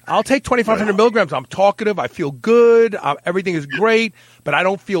 I'll take 2,500 milligrams. I'm talkative. I feel good. Everything is great, but I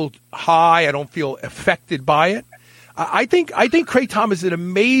don't feel high. I don't feel affected by it. I think kratom is an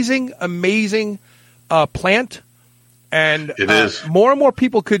amazing plant, and it is. More and more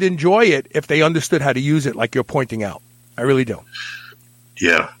people could enjoy it if they understood how to use it, like you're pointing out. I really do.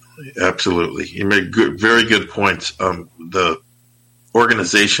 Yeah, absolutely. You make very good points. The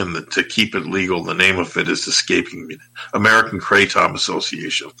organization to keep it legal, the name of it is escaping me, American Kratom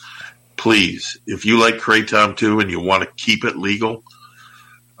Association. Please, if you like kratom too and you want to keep it legal,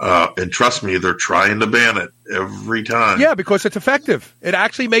 and trust me, they're trying to ban it every time. Yeah, because it's effective. It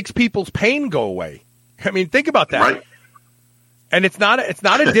actually makes people's pain go away. I mean, think about that. Right. And it's not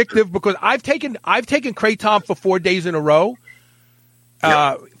addictive because I've taken kratom for 4 days in a row,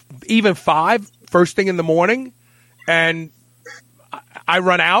 even 5 first thing in the morning, and I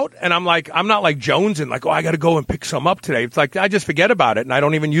run out, and I'm not like Jones and like, I got to go and pick some up today. It's like I just forget about it, and I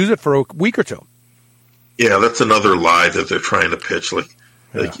don't even use it for a week or two. Yeah, that's another lie that they're trying to pitch.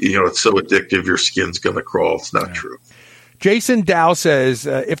 It's so addictive, your skin's going to crawl. It's not true. Jason Dow says,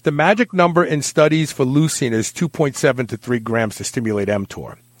 if the magic number in studies for leucine is 2.7 to 3 grams to stimulate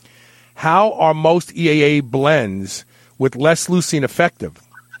mTOR, how are most EAA blends with less leucine effective?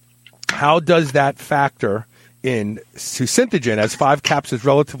 How does that factor in to Synthogen, as 5 caps is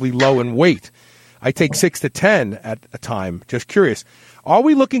relatively low in weight? I take 6 to 10 at a time. Just curious. Are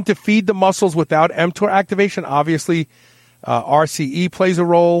we looking to feed the muscles without mTOR activation? Obviously, RCE plays a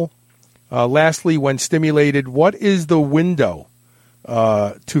role. Lastly, when stimulated, what is the window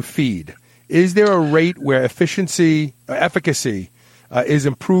to feed? Is there a rate where efficacy is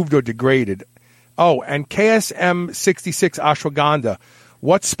improved or degraded? Oh, and KSM 66 ashwagandha.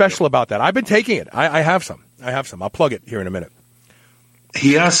 What's special about that? I've been taking it. I have some. I'll plug it here in a minute.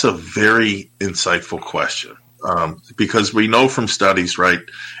 He asks a very insightful question because we know from studies, right,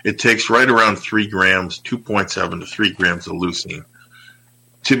 it takes right around 3 grams, 2.7 to 3 grams of leucine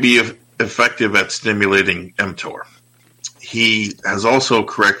to be effective at stimulating mTOR. He has also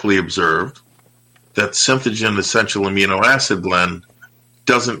correctly observed that Synthogen essential amino acid blend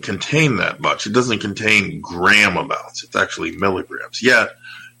doesn't contain that much. It doesn't contain gram amounts. It's actually milligrams. Yet,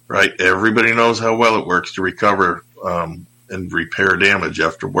 right, everybody knows how well it works to recover and repair damage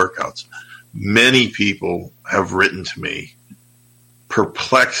after workouts. Many people have written to me,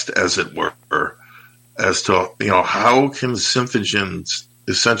 perplexed as it were, as to how can Synthogen's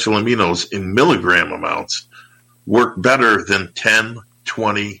essential aminos in milligram amounts work better than 10,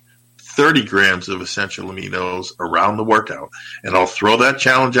 20, 30 grams of essential aminos around the workout. And I'll throw that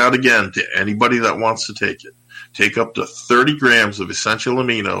challenge out again to anybody that wants to take it. Take up to 30 grams of essential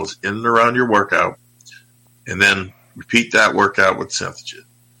aminos in and around your workout, and then repeat that workout with Synthogen.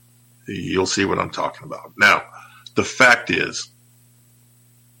 You'll see what I'm talking about. Now, the fact is,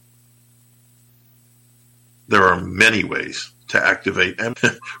 there are many ways to activate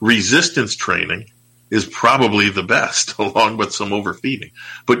resistance training is probably the best, along with some overfeeding.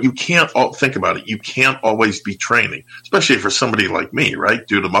 But you can't think about it. You can't always be training, especially for somebody like me, right?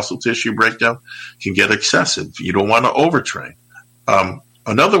 Due to muscle tissue breakdown, can get excessive. You don't want to overtrain.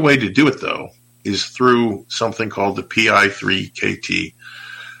 Another way to do it, though, is through something called the PI3KT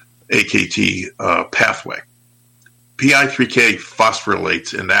AKT pathway. PI3K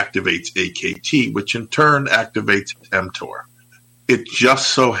phosphorylates and activates AKT, which in turn activates mTOR. It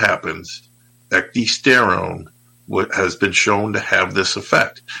just so happens ecdysterone has been shown to have this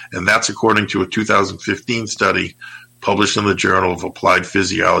effect, and that's according to a 2015 study published in the Journal of Applied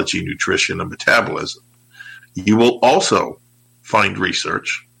Physiology, Nutrition, and Metabolism. You will also find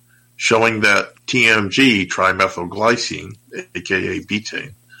research showing that TMG, trimethylglycine, aka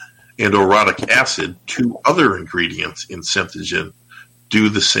betaine, and orotic acid, two other ingredients in Synthogen, do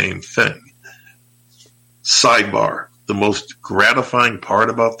the same thing. Sidebar, the most gratifying part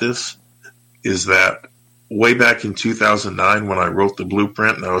about this is that way back in 2009 when I wrote the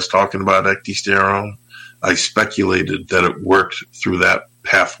blueprint and I was talking about ecdysterone, I speculated that it worked through that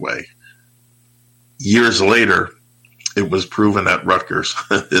pathway. Years later, it was proven at Rutgers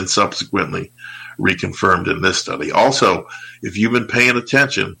and subsequently reconfirmed in this study. Also, if you've been paying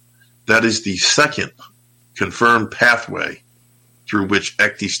attention, that is the second confirmed pathway through which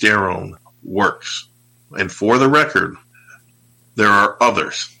ecdysterone works. And for the record, there are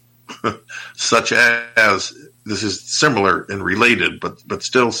others, such as, this is similar and related, but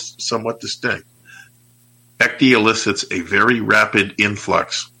still somewhat distinct. Ecdy elicits a very rapid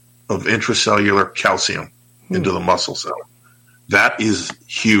influx of intracellular calcium into the muscle cell. That is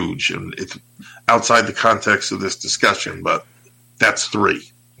huge, and it's outside the context of this discussion, but that's three.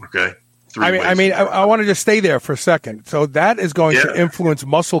 Okay. I want to just stay there for a second. So that is going to influence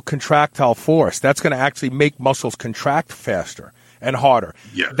muscle contractile force. That's going to actually make muscles contract faster and harder.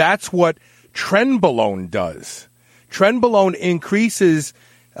 Yeah. That's what trenbolone does. Trenbolone increases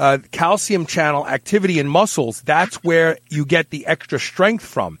calcium channel activity in muscles. That's where you get the extra strength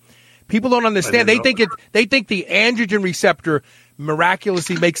from. People don't understand. They think the androgen receptor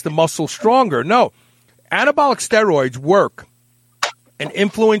miraculously makes the muscle stronger. No, anabolic steroids work in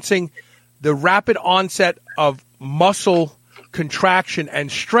influencing the rapid onset of muscle contraction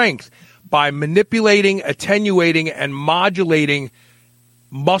and strength by manipulating, attenuating, and modulating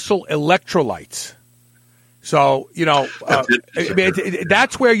muscle electrolytes. So,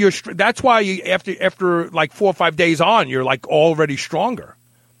 that's where that's why you, after like 4 or 5 days on, you're like already stronger.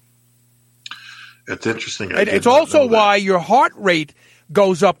 It's interesting. And it's also why your heart rate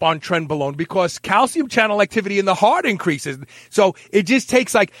goes up on trenbolone, because calcium channel activity in the heart increases. So it just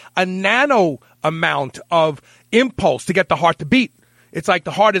takes like a nano amount of impulse to get the heart to beat. It's like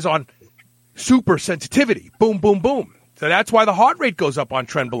the heart is on super sensitivity. Boom, boom, boom. So that's why the heart rate goes up on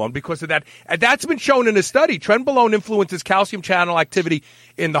trenbolone, because of that. And that's been shown in a study. Trenbolone influences calcium channel activity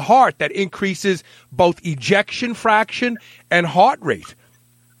in the heart that increases both ejection fraction and heart rate.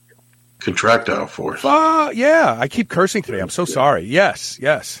 Contractile force. Yeah. I keep cursing today. I'm so sorry. Yes.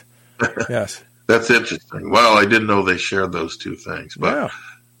 Yes. That's interesting. Well, I didn't know they shared those two things. But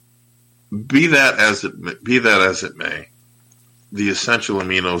be that as it may, the essential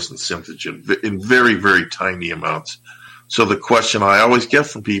aminos and Synthogen in very, very tiny amounts. So the question I always get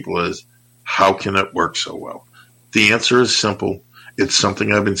from people is, how can it work so well? The answer is simple. It's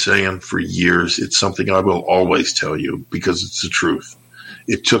something I've been saying for years. It's something I will always tell you because it's the truth.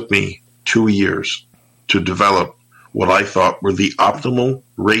 It took me 2 years to develop what I thought were the optimal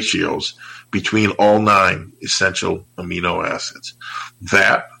ratios between all 9 essential amino acids.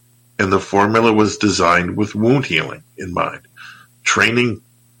 That and the formula was designed with wound healing in mind. Training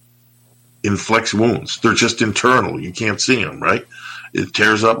inflicts wounds. They're just internal. You can't see them, right? It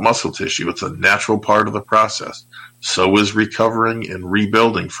tears up muscle tissue. It's a natural part of the process. So is recovering and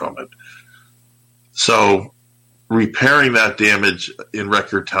rebuilding from it. So repairing that damage in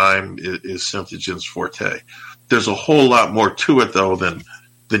record time is Synthogen's forte. There's a whole lot more to it, though, than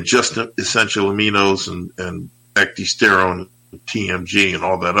just essential aminos and ecdysterone, TMG, and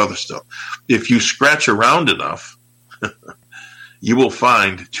all that other stuff. If you scratch around enough, you will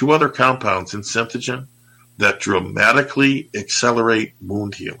find 2 other compounds in Synthogen that dramatically accelerate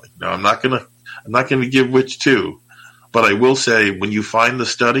wound healing. Now, I'm not going to give which 2, but I will say when you find the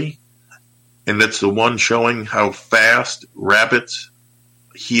study, and it's the one showing how fast rabbits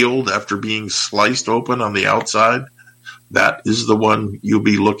healed after being sliced open on the outside, that is the one you'll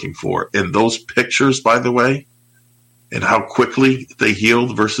be looking for. And those pictures, by the way, and how quickly they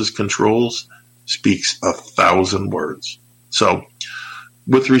healed versus controls speaks 1,000 words. So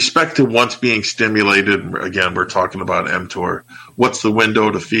with respect to once being stimulated, again, we're talking about mTOR. What's the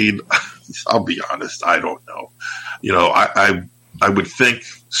window to feed? I'll be honest, I don't know. I would think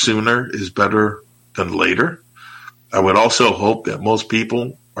sooner is better than later. I would also hope that most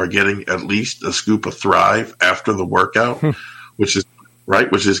people are getting at least a scoop of Thrive after the workout, which is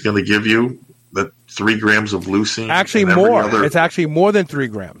going to give you the 3 grams of leucine. Actually, more. It's actually more than 3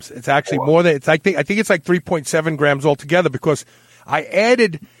 grams. It's actually more than. I think it's like 3.7 grams altogether, because I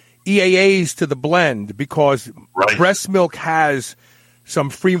added EAAs to the blend because breast milk has some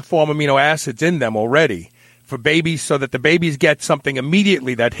free-form amino acids in them already for babies, so that the babies get something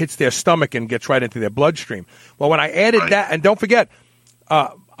immediately that hits their stomach and gets right into their bloodstream. Well, when I added that, and don't forget,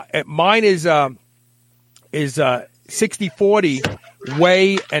 mine is 60-40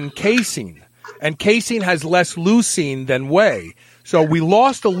 whey and casein. And casein has less leucine than whey. So we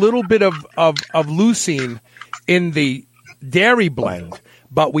lost a little bit of leucine in the dairy blend,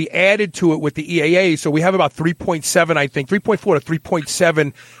 but we added to it with the EAA. So we have about 3.7, I think, 3.4 to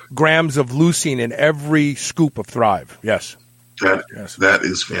 3.7 grams of leucine in every scoop of Thrive. Yes. That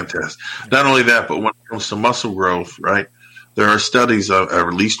is fantastic. Not only that, but when it comes to muscle growth, right, there are studies, or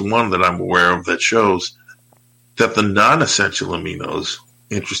at least one that I'm aware of, that shows that the non-essential aminos,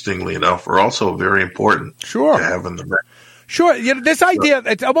 interestingly enough, are also very important to have in the mix. Sure. This idea,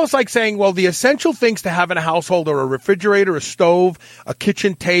 it's almost like saying, well, the essential things to have in a household are a refrigerator, a stove, a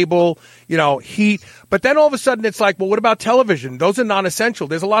kitchen table, heat. But then all of a sudden it's like, well, what about television? Those are non-essential.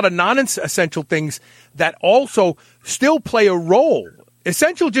 There's a lot of non-essential things that also still play a role.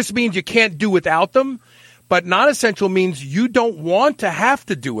 Essential just means you can't do without them, but non-essential means you don't want to have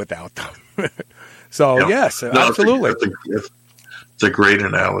to do without them. So, yes, absolutely. It's a great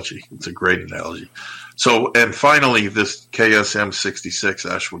analogy. So, and finally, this KSM 66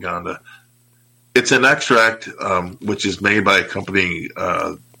 ashwagandha. It's an extract which is made by a company,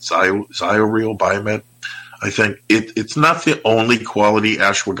 Zioreal Biomed. I think it's not the only quality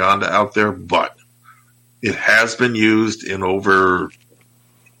ashwagandha out there, but it has been used in over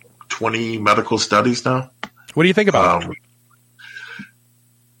 20 medical studies now. What do you think about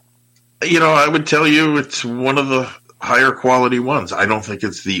it? I would tell you it's one of the higher quality ones. I don't think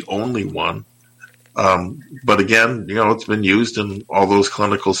it's the only one. But again, it's been used in all those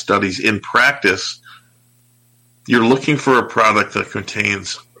clinical studies. In practice, you're looking for a product that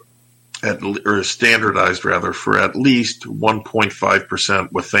contains, or standardized rather, for at least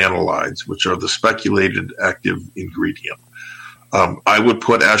 1.5% withanolides, which are the speculated active ingredient. I would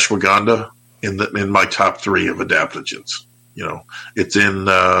put ashwagandha in my top 3 of adaptogens. It's in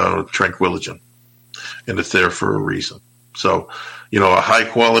Tranquiligen, and it's there for a reason. So, a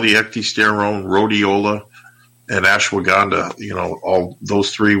high-quality ecdysterone, rhodiola, and ashwagandha, all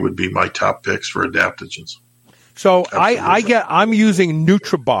those 3 would be my top picks for adaptogens. So I'm using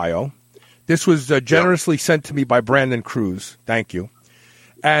NutriBio. This was generously sent to me by Brandon Cruz. Thank you.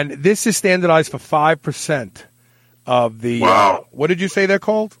 And this is standardized for 5% of the, what did you say they're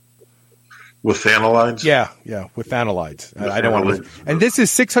called? Withanolides? Yeah, withanolides. I don't want to. And this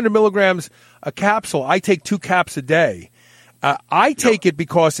is 600 milligrams a capsule. I take 2 caps a day. I take it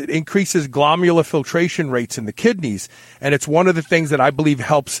because it increases glomerular filtration rates in the kidneys, and it's one of the things that I believe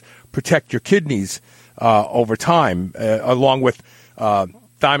helps protect your kidneys over time, along with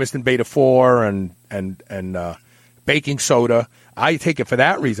thymosin beta-4 and baking soda. I take it for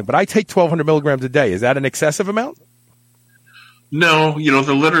that reason, but I take 1,200 milligrams a day. Is that an excessive amount? No,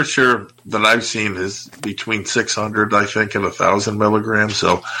 the literature that I've seen is between 600, I think, and 1,000 milligrams.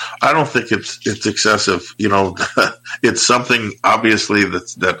 So I don't think it's excessive. It's something obviously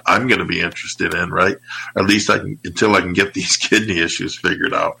that I'm going to be interested in, right? At least until I can get these kidney issues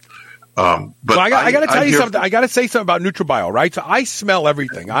figured out. But I got to tell you something. I got to say something about NutriBio, right? So I smell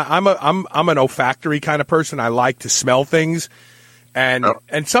everything. I'm an olfactory kind of person. I like to smell things, and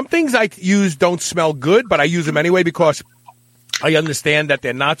some things I use don't smell good, but I use them anyway because I understand that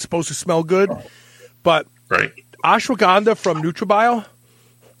they're not supposed to smell good, but ashwagandha from NutriBio,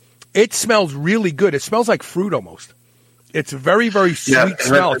 it smells really good. It smells like fruit almost. It's a very, very sweet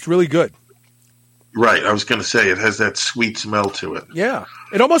smell. It's really good. Right. I was going to say it has that sweet smell to it. Yeah.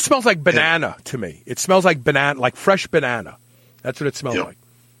 It almost smells like banana to me. It smells like banana, like fresh banana. That's what it smells like.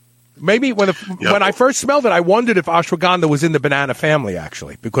 Maybe when I first smelled it, I wondered if ashwagandha was in the banana family,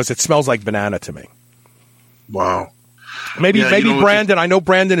 actually, because it smells like banana to me. Wow. Maybe Brandon. I know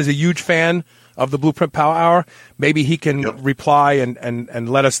Brandon is a huge fan of the Blueprint Power Hour. Maybe he can reply and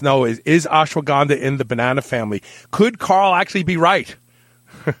let us know, is ashwagandha in the banana family? Could Carl actually be right?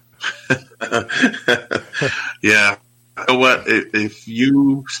 Yeah. You know what? If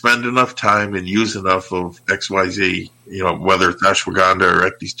you spend enough time and use enough of XYZ, whether it's ashwagandha or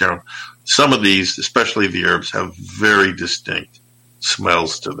ecdysterum, some of these, especially the herbs, have very distinct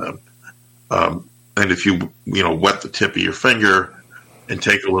smells to them. And if you wet the tip of your finger and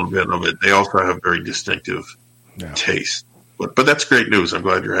take a little bit of it, they also have very distinctive taste. But that's great news. I'm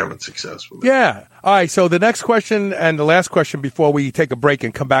glad you're having success with it. Yeah. All right. So the next question and the last question before we take a break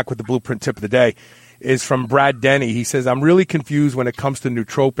and come back with the Blueprint tip of the day is from Brad Denny. He says, I'm really confused when it comes to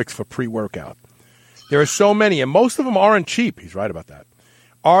nootropics for pre-workout. There are so many, and most of them aren't cheap. He's right about that.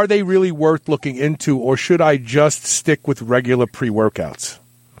 Are they really worth looking into, or should I just stick with regular pre-workouts?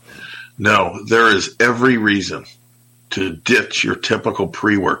 No, there is every reason to ditch your typical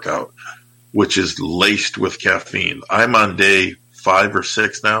pre-workout, which is laced with caffeine. I'm on day 5 or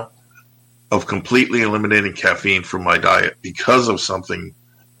 6 now of completely eliminating caffeine from my diet because of something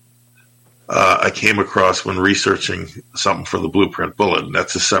I came across when researching something for the Blueprint Bulletin.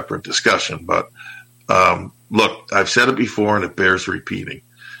 That's a separate discussion. But look, I've said it before and it bears repeating.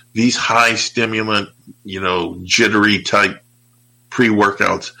 These high stimulant, jittery type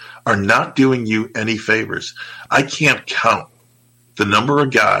pre-workouts are not doing you any favors. I can't count the number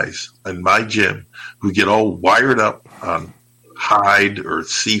of guys in my gym who get all wired up on Hyde or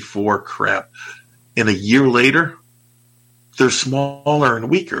C4 crap, and a year later, they're smaller and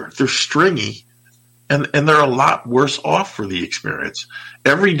weaker. They're stringy, and they're a lot worse off for the experience.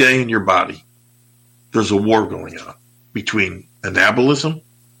 Every day in your body, there's a war going on between anabolism,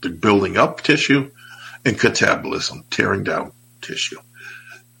 the building up tissue, and catabolism, tearing down tissue.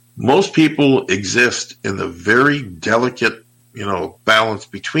 Most people exist in the very delicate, balance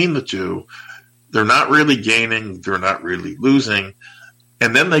between the two. They're not really gaining. They're not really losing.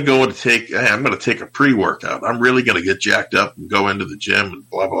 And then they go and I'm going to take a pre-workout. I'm really going to get jacked up and go into the gym and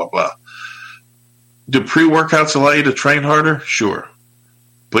blah, blah, blah. Do pre-workouts allow you to train harder? Sure.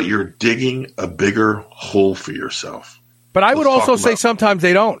 But you're digging a bigger hole for yourself. But I would also say sometimes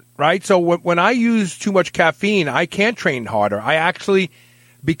they don't, right? So when I use too much caffeine, I can't train harder. I actually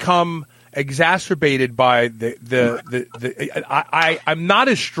become exacerbated by I'm not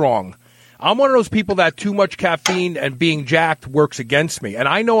as strong. I'm one of those people that too much caffeine and being jacked works against me. And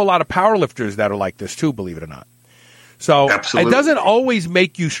I know a lot of powerlifters that are like this too, believe it or not. So Absolutely. It doesn't always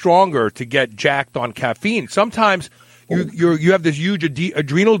make you stronger to get jacked on caffeine. Sometimes you have this huge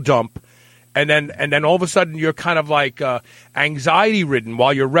adrenal dump, and then all of a sudden you're kind of like anxiety ridden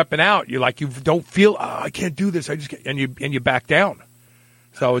while you're repping out. You're like, you don't feel, I can't do this. And you back down.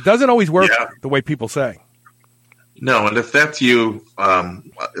 So it doesn't always work the way people say. No, and if that's you,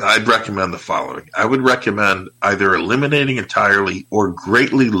 I'd recommend the following. I would recommend either eliminating entirely or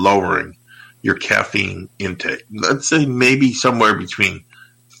greatly lowering your caffeine intake. Let's say maybe somewhere between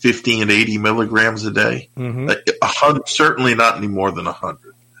 50 and 80 milligrams a day. Mm-hmm. Certainly not any more than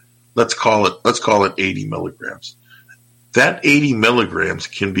 100. Let's call it 80 milligrams. That 80 milligrams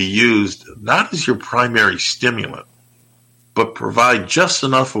can be used not as your primary stimulant, but provide just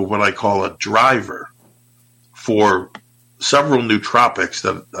enough of what I call a driver for several nootropics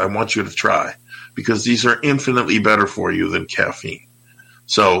that I want you to try, because these are infinitely better for you than caffeine.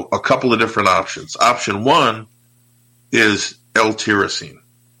 So a couple of different options. Option 1 is L-tyrosine,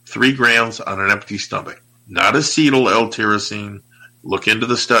 3 grams on an empty stomach. Not acetyl L-tyrosine. Look into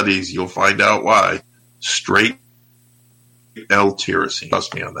the studies. You'll find out why. Straight L-tyrosine.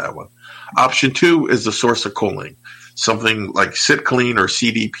 Trust me on that one. Option 2 is the source of choline. Something like sitcholine or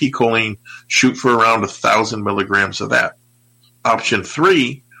CDP choline, shoot for around 1,000 milligrams of that. Option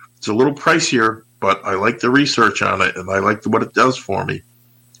 3, it's a little pricier, but I like the research on it, and I like what it does for me.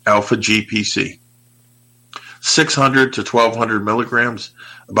 Alpha GPC. 600 to 1,200 milligrams,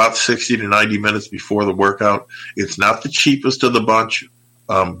 about 60 to 90 minutes before the workout. It's not the cheapest of the bunch,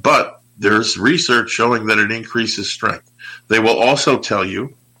 but there's research showing that it increases strength. They will also tell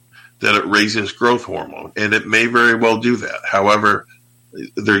you that it raises growth hormone, and it may very well do that. However,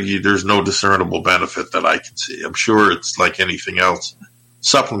 there's no discernible benefit that I can see. I'm sure it's like anything else.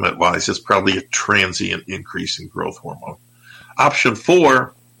 Supplement-wise, it's probably a transient increase in growth hormone. Option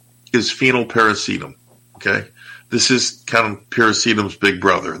 4 is phenylparacetam. Okay, this is kind of paracetam's big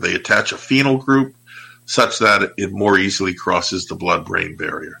brother. They attach a phenyl group such that it more easily crosses the blood-brain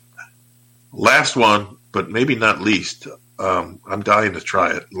barrier. Last one, but maybe not least, I'm dying to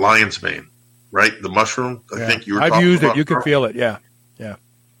try it. Lion's mane, right? The mushroom. I think you were talking about. I've used it. You can feel it. Yeah.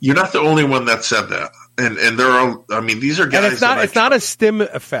 You're not the only one that said that. And there are, I mean, these are guys. And it's not a stim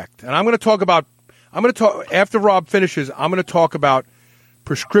effect. And I'm going to talk after Rob finishes, I'm going to talk about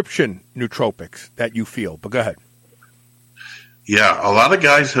prescription nootropics that you feel. But go ahead. Yeah, a lot of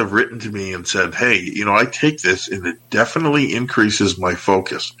guys have written to me and said, hey, I take this and it definitely increases my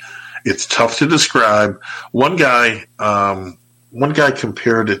focus. It's tough to describe. One guy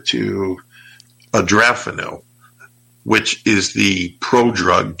compared it to adrafinil, which is the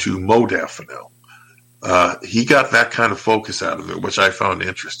prodrug to modafinil. He got that kind of focus out of it, which I found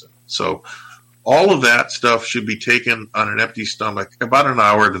interesting. So all of that stuff should be taken on an empty stomach about an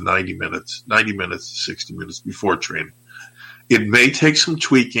hour to 90 minutes to 60 minutes before training. It may take some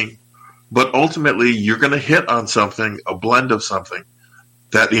tweaking, but ultimately you're going to hit on something, a blend of something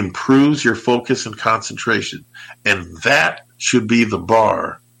that improves your focus and concentration. And that should be the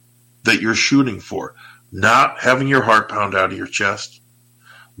bar that you're shooting for. Not having your heart pound out of your chest,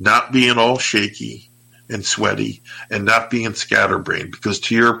 not being all shaky and sweaty, and not being scatterbrained. Because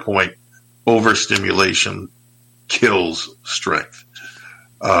to your point, overstimulation kills strength.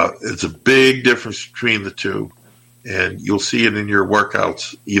 It's a big difference between the two. And you'll see it in your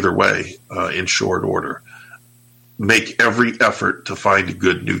workouts either way, in short order. Make every effort to find a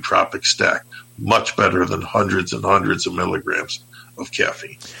good nootropic stack. Much better than hundreds and hundreds of milligrams of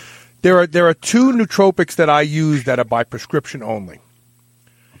caffeine. There are two nootropics that I use that are by prescription only.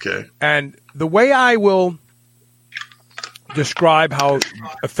 Okay. And the way I will describe how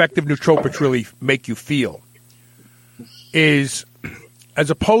effective nootropics really make you feel is, as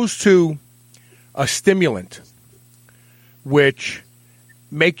opposed to a stimulant, which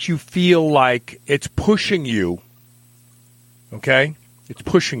makes you feel like it's pushing you, okay? It's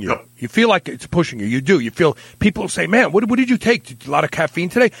pushing you. Yep. You feel like it's pushing you. You do. You feel, people say, man, what did you take? A lot of caffeine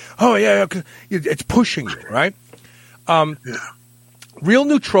today? Oh, yeah, it's pushing you, right? Real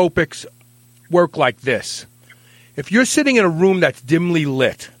nootropics work like this. If you're sitting in a room that's dimly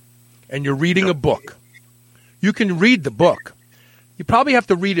lit and you're reading a book, you can read the book. You probably have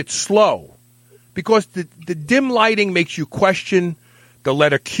to read it slow, because the dim lighting makes you question the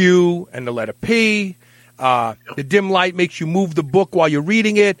letter Q and the letter P. The dim light makes you move the book while you're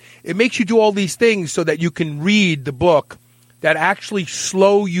reading it. It makes you do all these things so that you can read the book that actually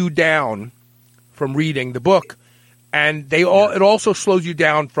slow you down from reading the book. And it also slows you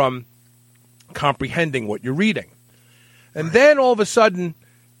down from comprehending what you're reading. And then all of a sudden,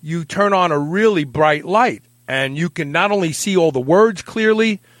 you turn on a really bright light, and you can not only see all the words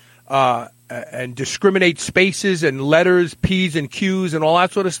clearly, and discriminate spaces and letters, P's and Q's and all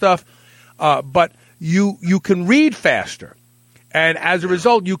that sort of stuff, but you can read faster. And as a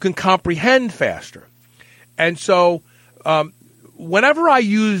result, you can comprehend faster. And so whenever I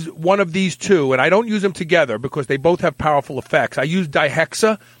use one of these two, and I don't use them together because they both have powerful effects, I use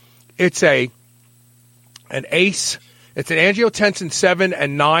dihexa. It's an ACE. It's an angiotensin 7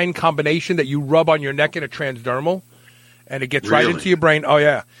 and 9 combination that you rub on your neck in a transdermal, and it gets right into your brain. Oh,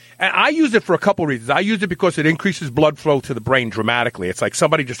 yeah. And I use it for a couple reasons. I use it because it increases blood flow to the brain dramatically. It's like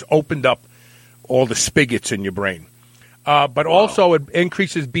somebody just opened up all the spigots in your brain. But also it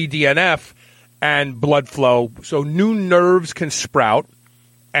increases BDNF and blood flow, so new nerves can sprout.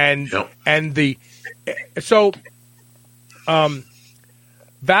 Vascular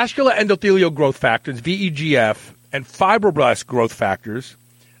endothelial growth factors, VEGF, and fibroblast growth factors,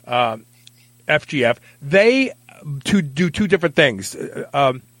 FGF, they do two different things.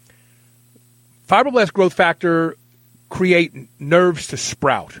 Fibroblast growth factor create nerves to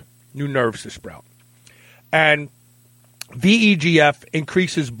sprout, new nerves to sprout. And VEGF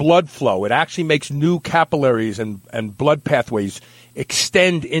increases blood flow. It actually makes new capillaries and blood pathways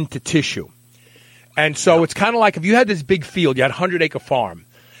extend into tissue. And so it's kind of like if you had this big field, you had a 100-acre farm,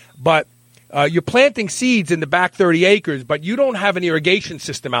 but you're planting seeds in the back 30 acres, but you don't have an irrigation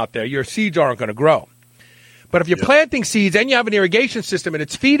system out there. Your seeds aren't going to grow. But if you're planting seeds and you have an irrigation system and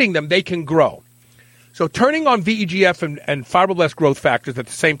it's feeding them, they can grow. So turning on VEGF and fibroblast growth factors at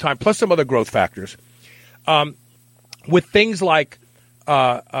the same time, plus some other growth factors, with things like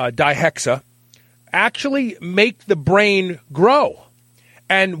dihexa, actually make the brain grow.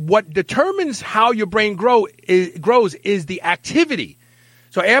 And what determines how your brain grows is the activity.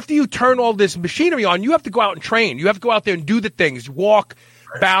 So after you turn all this machinery on, you have to go out and train. You have to go out there and do the things, walk,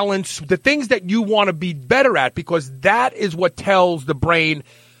 balance, the things that you want to be better at, because that is what tells the brain,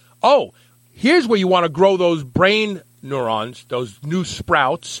 oh, here's where you want to grow those brain neurons, those new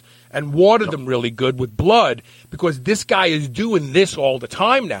sprouts, and water them really good with blood, because this guy is doing this all the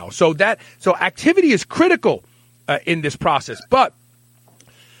time now. So activity is critical in this process. But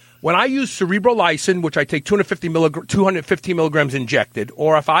when I use cerebrolysin, which I take 250 milligrams injected,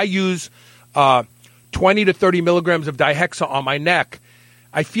 or if I use 20 to 30 milligrams of dihexa on my neck,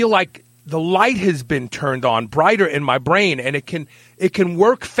 I feel like the light has been turned on brighter in my brain, and it can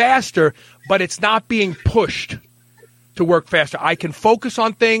work faster, but it's not being pushed to work faster. I can focus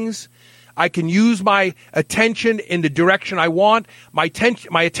on things. I can use my attention in the direction I want. My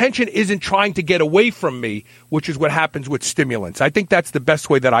attention isn't trying to get away from me, which is what happens with stimulants. I think that's the best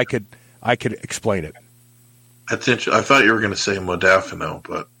way that I could explain it. That's interesting. I thought you were going to say modafinil,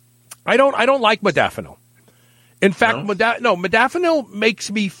 but I don't like modafinil. In fact, modafinil makes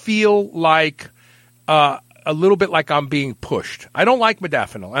me feel like a little bit like I'm being pushed. I don't like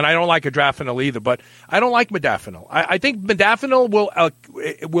modafinil, and I don't like adrafinil either, but I don't like modafinil. I think modafinil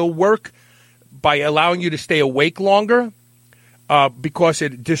will work by allowing you to stay awake longer because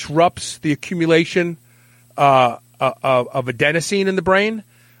it disrupts the accumulation of adenosine in the brain.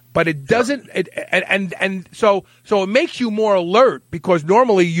 But it doesn't, so it makes you more alert because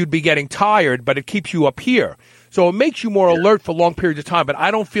normally you'd be getting tired, but it keeps you up here. So it makes you more alert for long periods of time, but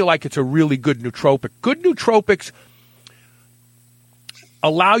I don't feel like it's a really good nootropic. Good nootropics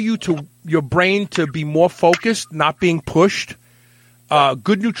allow your brain to be more focused, not being pushed.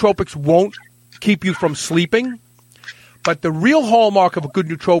 Good nootropics won't keep you from sleeping. But the real hallmark of a good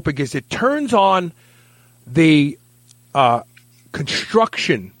nootropic is it turns on the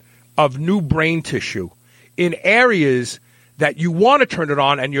construction of new brain tissue in areas that you want to turn it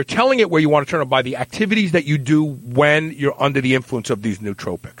on, and you're telling it where you want to turn it on by the activities that you do when you're under the influence of these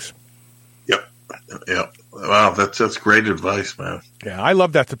nootropics. Yep. Wow, that's great advice, man. Yeah, I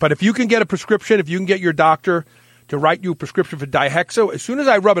love that. But if you can get a prescription, if you can get your doctor to write you a prescription for dihexa, as soon as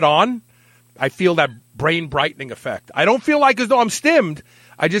I rub it on, I feel that brain brightening effect. I don't feel like as though I'm stimmed.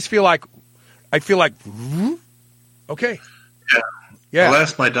 I just feel like, okay. Yeah. I'll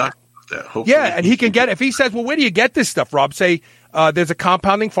ask my doctor. Hopefully and he can get it. If he says, well, where do you get this stuff, Rob? Say there's a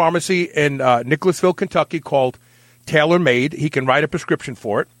compounding pharmacy in Nicholasville, Kentucky called Tailor Made. He can write a prescription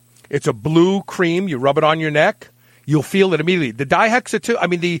for it. It's a blue cream. You rub it on your neck. You'll feel it immediately. The dihexa, too. I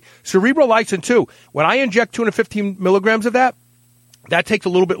mean, the cerebrolysin, too. When I inject 215 milligrams of that takes a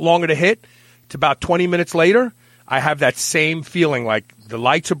little bit longer to hit. It's about 20 minutes later. I have that same feeling like the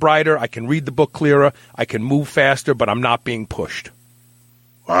lights are brighter. I can read the book clearer. I can move faster, but I'm not being pushed.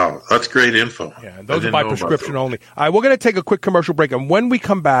 Wow, that's great info. Yeah, and those are by prescription only. All right, we're going to take a quick commercial break, and when we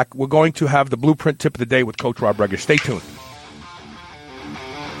come back, we're going to have the Blueprint Tip of the Day with Coach Rob Regish. Stay tuned.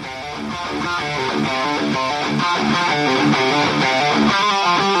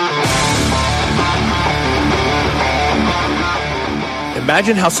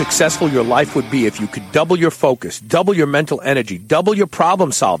 Imagine how successful your life would be if you could double your focus, double your mental energy, double your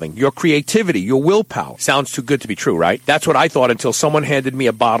problem solving, your creativity, your willpower. Sounds too good to be true, right? That's what I thought until someone handed me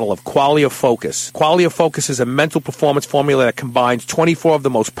a bottle of Qualia Focus. Qualia Focus is a mental performance formula that combines 24 of the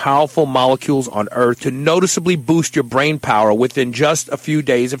most powerful molecules on Earth to noticeably boost your brain power within just a few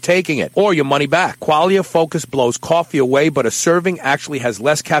days of taking it, or your money back. Qualia Focus blows coffee away, but a serving actually has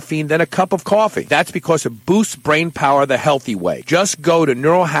less caffeine than a cup of coffee. That's because it boosts brain power the healthy way. Just go to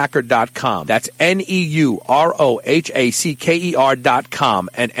neurohacker.com. That's neurohacker.com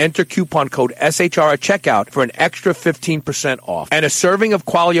and enter coupon code SHR at checkout for an extra 15% off. And a serving of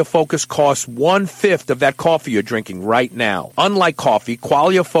Qualia Focus costs 1/5 of that coffee you're drinking right now. Unlike coffee,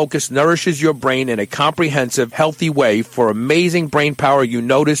 Qualia Focus nourishes your brain in a comprehensive, healthy way for amazing brain power you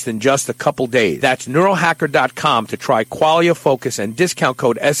noticed in just a couple days. That's neurohacker.com to try Qualia Focus and discount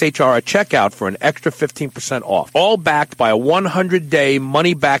code SHR at checkout for an extra 15% off. All backed by a 100-day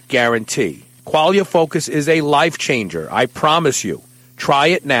money-back guarantee. Qualia Focus is a life changer, I promise you. Try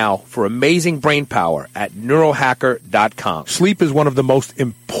it now for amazing brain power at neurohacker.com. Sleep is one of the most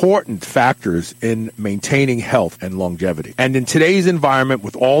important factors in maintaining health and longevity. And in today's environment,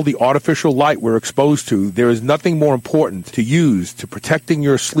 with all the artificial light we're exposed to, there is nothing more important to use to protecting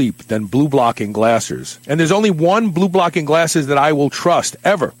your sleep than blue blocking glasses. And there's only one blue blocking glasses that I will trust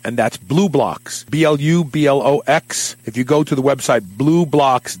ever, and that's Blue Blocks. BLUBLOX. If you go to the website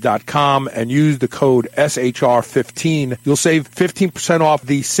blueblocks.com and use the code SHR15, you'll save 15% off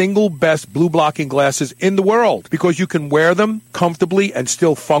the single best blue blocking glasses in the world, because you can wear them comfortably and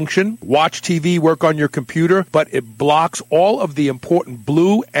still function, watch TV, work on your computer, but it blocks all of the important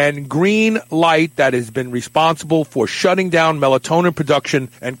blue and green light that has been responsible for shutting down melatonin production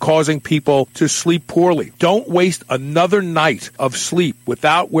and causing people to sleep poorly. Don't waste another night of sleep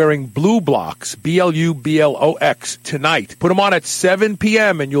without wearing Blue Blocks, BLUBLOX, tonight. Put them on at 7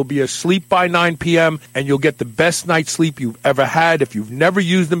 p.m. and you'll be asleep by 9 p.m. and you'll get the best night's sleep you've ever had. If you've never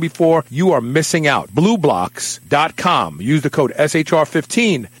used them before, you are missing out. BlueBlocks.com. Use the code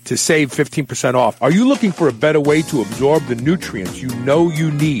SHR15 to save 15% off. Are you looking for a better way to absorb the nutrients you know you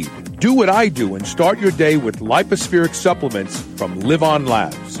need? Do what I do and start your day with lipospheric supplements from Live On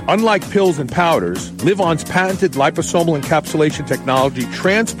Labs. Unlike pills and powders, Live On's patented liposomal encapsulation technology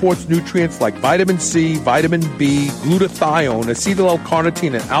transports nutrients like vitamin C, vitamin B, glutathione, acetyl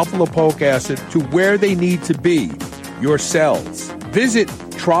L-carnitine, and alpha-lipoic acid to where they need to be, your cells. Visit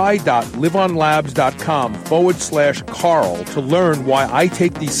try.liveonlabs.com/Carl to learn why I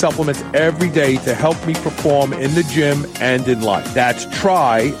take these supplements every day to help me perform in the gym and in life. That's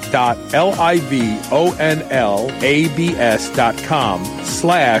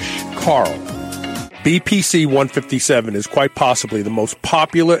try.livonlabs.com/Carl. BPC 157 is quite possibly the most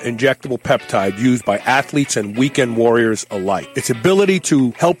popular injectable peptide used by athletes and weekend warriors alike. Its ability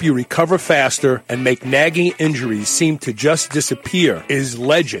to help you recover faster and make nagging injuries seem to just disappear is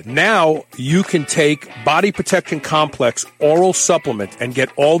legend. Now you can take Body Protection Complex oral supplement and get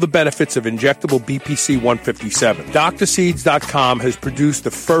all the benefits of injectable BPC 157. DrSeeds.com has produced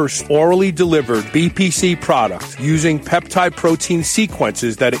the first orally delivered BPC product using peptide protein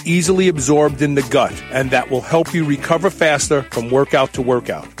sequences that are easily absorbed in the gut and that will help you recover faster from workout to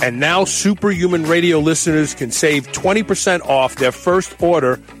workout. And now Superhuman Radio listeners can save 20% off their first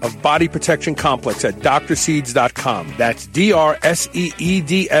order of Body Protection Complex at DrSeeds.com. That's DrSeeds.com.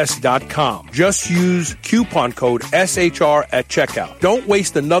 Just use coupon code SHR at checkout. Don't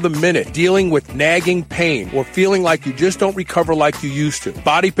waste another minute dealing with nagging pain or feeling like you just don't recover like you used to.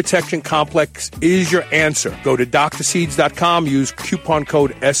 Body Protection Complex is your answer. Go to DrSeeds.com. Use coupon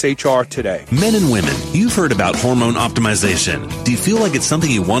code SHR today. Men and women, you've heard about hormone optimization. Do you feel like it's something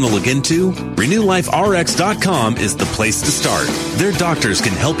you want to look into? RenewLifeRx.com is the place to start. Their doctors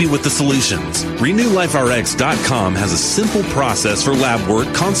can help you with the solutions. RenewLifeRx.com has a simple process for lab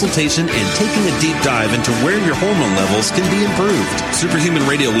work, consultation, and taking a deep dive into where your hormone levels can be improved. Superhuman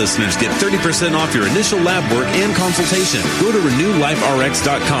Radio listeners get 30% off your initial lab work and consultation. Go to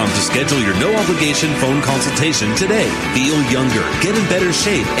RenewLifeRx.com to schedule your no-obligation phone consultation today. Feel younger, get in better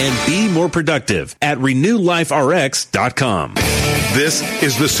shape, and be more productive at RenewLifeRx.com. This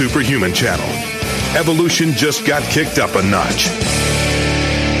is the Superhuman Channel. Evolution just got kicked up a notch.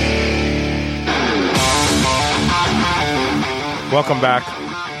 Welcome back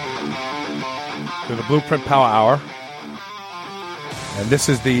to the Blueprint Power Hour. And this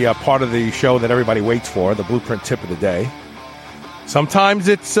is the part of the show that everybody waits for, the Blueprint Tip of the Day. Sometimes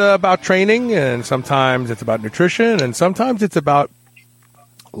it's about training, and sometimes it's about nutrition, and sometimes it's about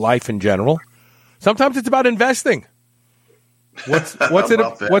life in general. Sometimes it's about investing. What's it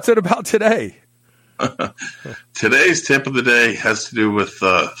about today? Today's tip of the day has to do with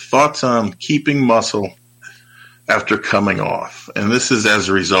thoughts on keeping muscle after coming off. And this is as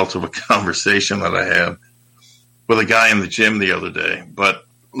a result of a conversation that I had with a guy in the gym the other day. But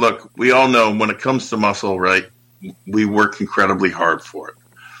look, we all know when it comes to muscle, right, we work incredibly hard for it.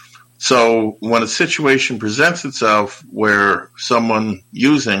 So when a situation presents itself where someone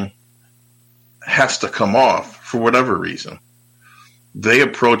using has to come off for whatever reason, they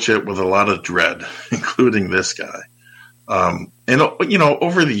approach it with a lot of dread, including this guy. And,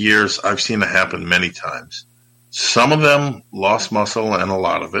 over the years, I've seen it happen many times. Some of them lost muscle and a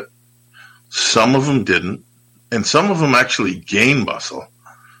lot of it. Some of them didn't. And some of them actually gained muscle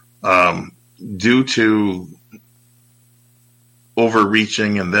due to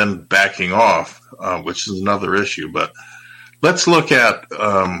overreaching and then backing off, which is another issue. But let's look at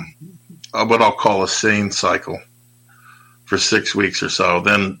what I'll call a sane cycle for 6 weeks or so,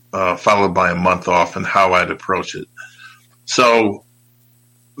 then followed by a month off, and how I'd approach it. So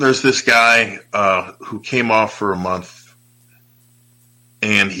there's this guy who came off for a month,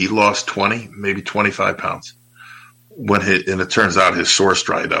 and he lost 20, maybe 25 pounds. And it turns out his source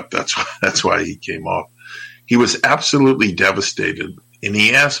dried up. That's why he came off. He was absolutely devastated. And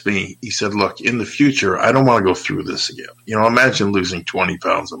he asked me, he said, look, in the future, I don't want to go through this again. Imagine losing 20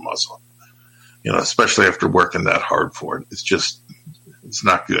 pounds of muscle, especially after working that hard for it. It's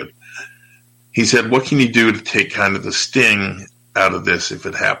not good. He said, what can you do to take kind of the sting out of this if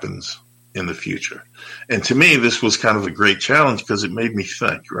it happens in the future? And to me, this was kind of a great challenge because it made me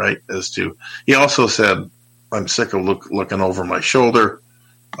think, right? He also said, I'm sick of looking over my shoulder,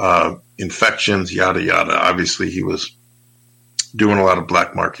 infections, yada, yada. Obviously, he was doing a lot of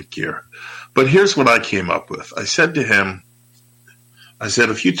black market gear. But here's what I came up with. I said to him,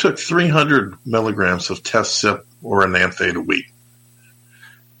 if you took 300 milligrams of Test Sip or Enanthate a week,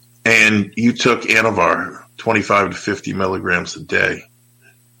 and you took Anavar 25 to 50 milligrams a day,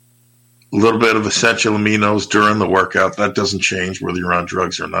 a little bit of essential aminos during the workout, that doesn't change whether you're on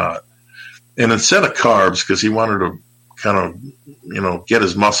drugs or not. And instead of carbs, because he wanted to kind of, get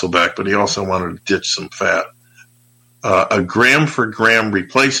his muscle back, but he also wanted to ditch some fat, a gram for gram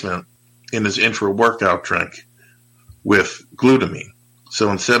replacement in his intra-workout drink with glutamine.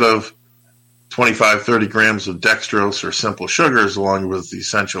 So instead of 25, 30 grams of dextrose or simple sugars along with the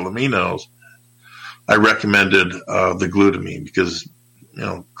essential aminos, I recommended the glutamine because,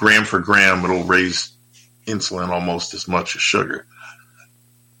 gram for gram, it'll raise insulin almost as much as sugar.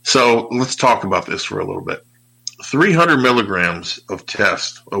 So let's talk about this for a little bit. 300 milligrams of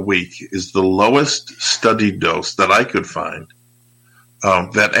test a week is the lowest studied dose that I could find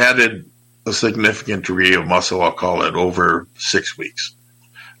that added a significant degree of muscle, I'll call it, over 6 weeks.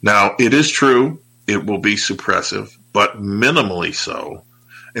 Now, it is true it will be suppressive, but minimally so.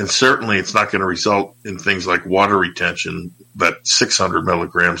 And certainly it's not going to result in things like water retention that 600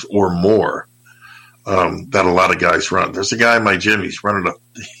 milligrams or more that a lot of guys run. There's a guy in my gym, he's running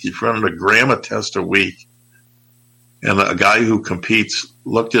a gram a test a week. And a guy who competes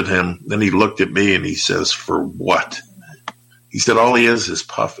looked at him, then he looked at me and he says, "For what?" He said, "All he is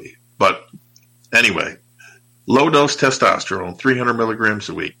puffy." But anyway, low-dose testosterone, 300 milligrams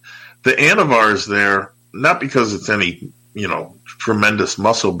a week. The Anavar is there not because it's any, tremendous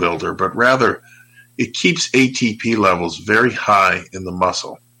muscle builder, but rather it keeps ATP levels very high in the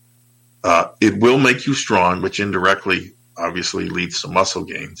muscle. It will make you strong, which indirectly obviously leads to muscle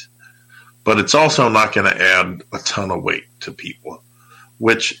gains. But it's also not going to add a ton of weight to people,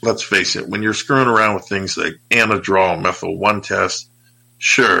 which, let's face it, when you're screwing around with things like anadrol, methyl 1 test,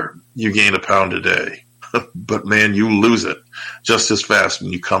 sure, you gain a pound a day. But, man, you lose it just as fast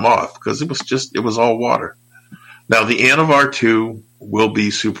when you come off because it was all water. Now, the Anavar 2 will be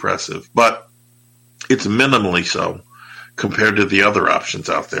suppressive, but it's minimally so compared to the other options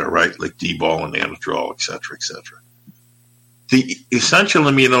out there, right, like D-bol and anadrol, et cetera, et cetera. The essential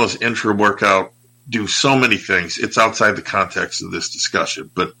aminos intra-workout do so many things. It's outside the context of this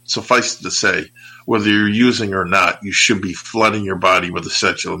discussion, but suffice it to say, whether you're using or not, you should be flooding your body with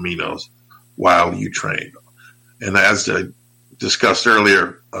essential aminos while you train. And as I discussed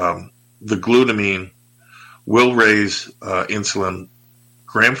earlier, the glutamine will raise insulin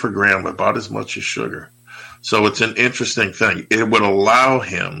gram for gram about as much as sugar. So it's an interesting thing. It would allow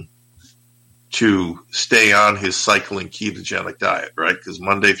him to stay on his cycling ketogenic diet, right? Because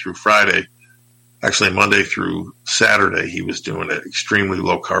Monday through Saturday, he was doing it extremely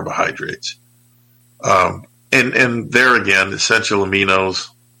low carbohydrates. And there again, essential aminos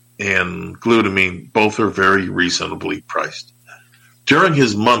and glutamine, both are very reasonably priced. During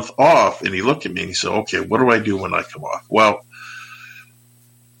his month off, and he looked at me and he said, "Okay, what do I do when I come off?" Well,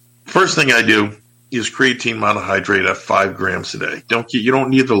 first thing I do is creatine monohydrate at 5 grams a day. You don't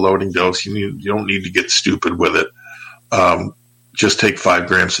need the loading dose. You don't need to get stupid with it. Just take 5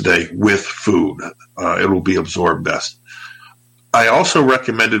 grams a day with food. It will be absorbed best. I also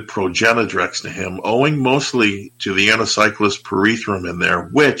recommended Progenadrex to him, owing mostly to the anacyclus pyrethrum in there,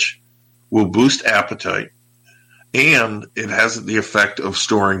 which will boost appetite, and it has the effect of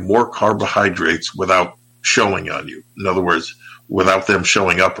storing more carbohydrates without showing on you. In other words, without them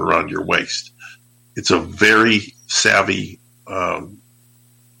showing up around your waist. It's a very savvy herb.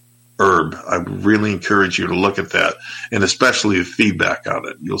 I would really encourage you to look at that, and especially the feedback on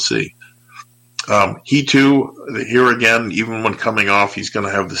it. You'll see. He too, here again, even when coming off, he's going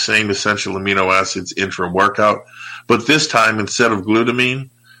to have the same essential amino acids intra-workout. But this time, instead of glutamine,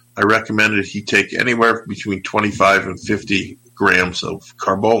 I recommended he take anywhere between 25 and 50 grams of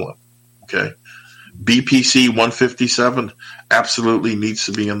carbolin. Okay. BPC 157 absolutely needs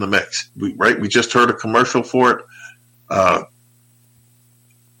to be in the mix. We just heard a commercial for it.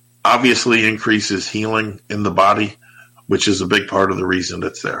 Obviously increases healing in the body, which is a big part of the reason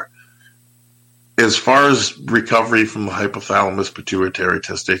it's there. As far as recovery from the hypothalamus pituitary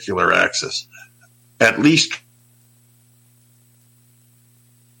testicular axis, at least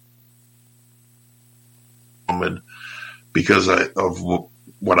because of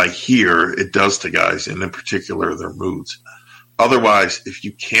what I hear it does to guys, and in particular their moods. Otherwise, if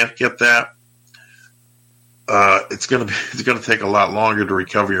you can't get that, it's going to take a lot longer to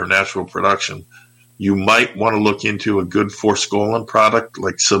recover your natural production. You might want to look into a good forskolin product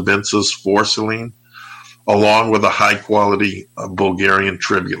like Sabinsa's Forsaline, along with a high-quality Bulgarian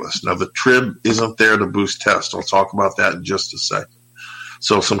tribulus. Now, the trib isn't there to boost test. I'll talk about that in just a second.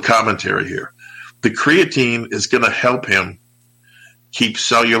 So some commentary here. The creatine is going to help him keep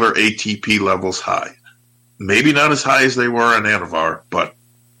cellular ATP levels high. Maybe not as high as they were in Anavar, but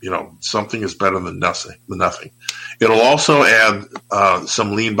something is better than nothing. It'll also add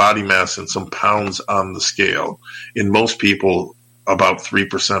some lean body mass and some pounds on the scale. In most people, about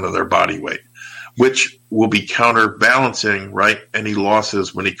 3% of their body weight, which will be counterbalancing, right, any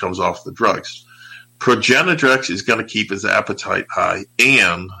losses when he comes off the drugs. Progenadrex is going to keep his appetite high,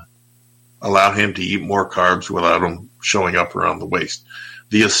 and allow him to eat more carbs without them showing up around the waist.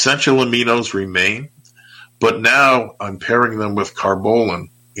 The essential aminos remain, but now I'm pairing them with carbolin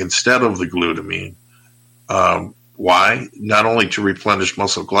instead of the glutamine. Why? Not only to replenish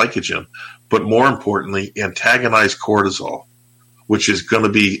muscle glycogen, but more importantly, antagonize cortisol, which is going to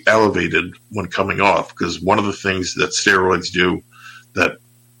be elevated when coming off, because one of the things that steroids do that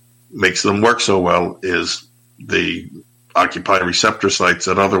makes them work so well is they occupy receptor sites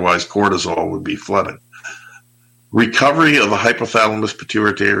that otherwise cortisol would be flooding. Recovery of the hypothalamus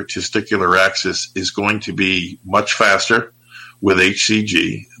pituitary testicular axis is going to be much faster with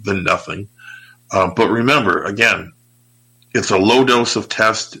HCG than nothing. But remember, again, it's a low dose of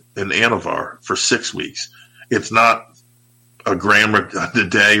test and Anavar for 6 weeks. It's not a gram a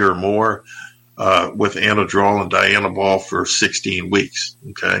day or more with Anadrol and Dianabol for 16 weeks.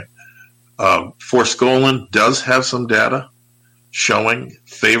 Okay. Forskolin does have some data showing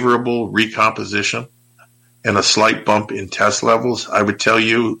favorable recomposition and a slight bump in test levels. I would tell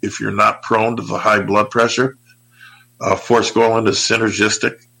you, if you're not prone to the high blood pressure, forskolin is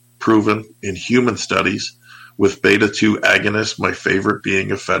synergistic, proven in human studies with beta-2 agonists, my favorite being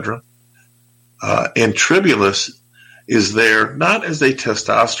ephedrine. And Tribulus is there not as a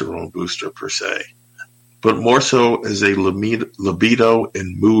testosterone booster per se, but more so as a libido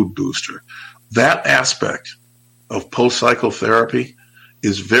and mood booster. That aspect of post-cycle therapy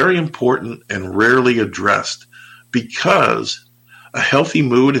is very important and rarely addressed, because a healthy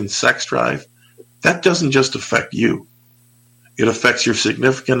mood and sex drive, that doesn't just affect you. It affects your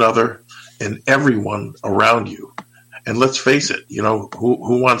significant other and everyone around you. And let's face it,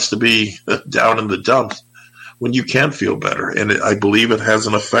 who wants to be down in the dumps when you can feel better? And I believe it has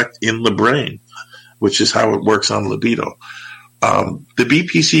an effect in the brain, which is how it works on libido. The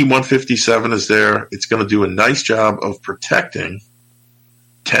BPC 157 is there. It's going to do a nice job of protecting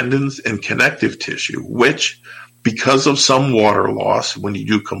tendons and connective tissue, which, because of some water loss when you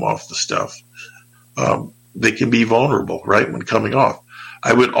do come off the stuff, they can be vulnerable, right, when coming off.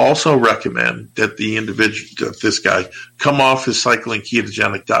 I would also recommend that this guy come off his cycling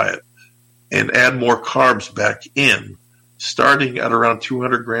ketogenic diet and add more carbs back in, starting at around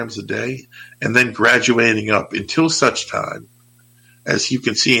 200 grams a day and then graduating up until such time as you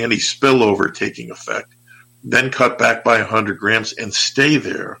can see any spillover taking effect, then cut back by 100 grams and stay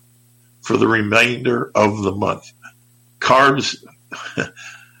there for the remainder of the month. Carbs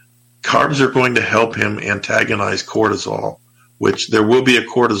are going to help him antagonize cortisol, which there will be a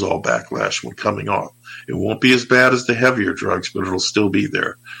cortisol backlash when coming off. It won't be as bad as the heavier drugs, but it'll still be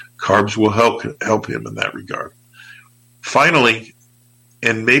there. Carbs will help him in that regard. Finally,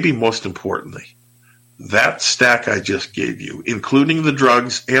 and maybe most importantly, that stack I just gave you, including the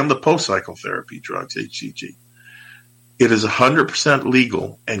drugs and the post-cycle therapy drugs, HCG, it is 100%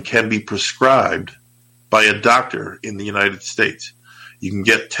 legal and can be prescribed by a doctor in the United States. You can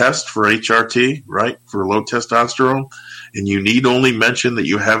get tests for HRT, right, for low testosterone, and you need only mention that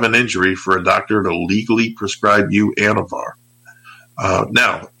you have an injury for a doctor to legally prescribe you Anavar.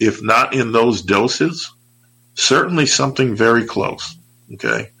 Now, if not in those doses, certainly something very close,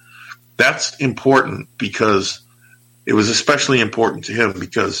 okay? That's important because it was especially important to him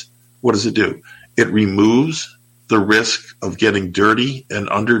because what does it do? It removes the risk of getting dirty and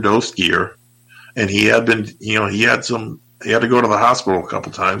underdosed gear. And he had been, he had to go to the hospital a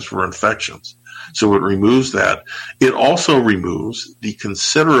couple times for infections. So it removes that. It also removes the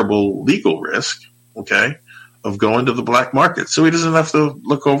considerable legal risk, okay, of going to the black market. So he doesn't have to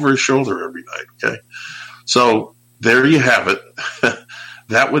look over his shoulder every night, okay? So there you have it.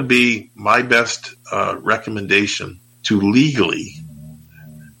 That would be my best recommendation to legally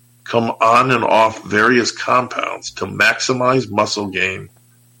come on and off various compounds to maximize muscle gain,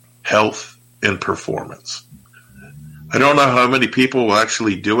 health, and performance. I don't know how many people will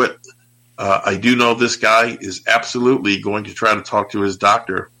actually do it. I do know this guy is absolutely going to try to talk to his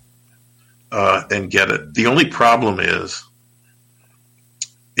doctor and get it. The only problem is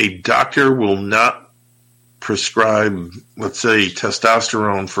a doctor will not prescribe, let's say,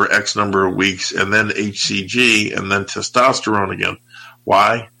 testosterone for X number of weeks and then HCG and then testosterone again.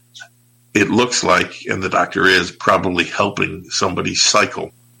 Why? It looks like, and the doctor is probably helping somebody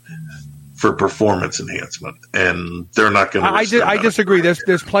cycle for performance enhancement, and they're not going to. I disagree.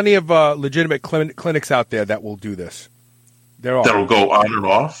 There's plenty of legitimate clinics out there that will do this. That'll go on and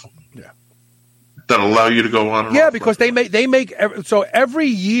off. Yeah, that'll allow you to go on and off. Yeah, because they make so every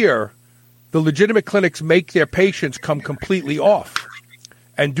year the legitimate clinics make their patients come completely off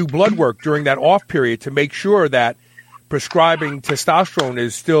and do blood work during that off period to make sure that prescribing testosterone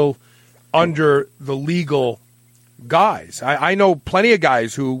is still under the legal guys. I know plenty of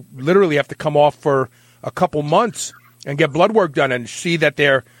guys who literally have to come off for a couple months and get blood work done and see that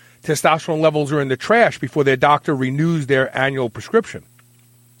their testosterone levels are in the trash before their doctor renews their annual prescription.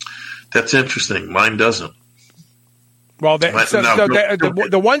 That's interesting. Mine doesn't. Well,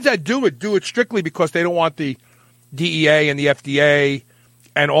 the ones that do it strictly because they don't want the DEA and the FDA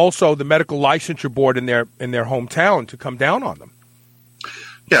and also the medical licensure board in their hometown to come down on them.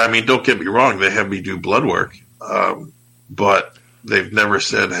 Yeah, I mean, don't get me wrong. They have me do blood work, but they've never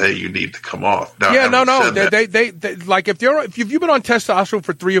said, "Hey, you need to come off." Now, yeah, no. They like if you've been on testosterone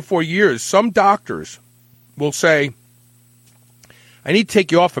for 3 or 4 years, some doctors will say, "I need to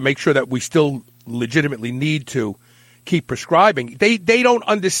take you off and make sure that we still legitimately need to keep prescribing." They don't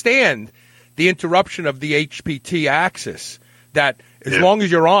understand the interruption of the HPT axis. That as long as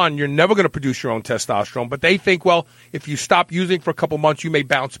you're on, you're never going to produce your own testosterone. But they think, well, if you stop using for a couple months, you may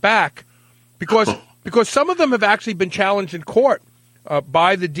bounce back, because some of them have actually been challenged in court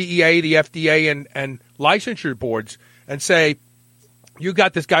by the DEA, the FDA, and licensure boards, and say, you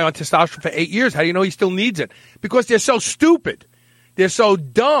got this guy on testosterone for 8 years. How do you know he still needs it? Because they're so stupid. They're so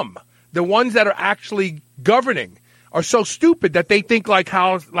dumb. The ones that are actually governing are so stupid that they think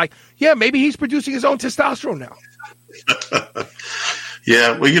yeah, maybe he's producing his own testosterone now.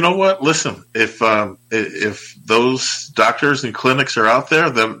 Yeah, well, you know what? Listen, if those doctors and clinics are out there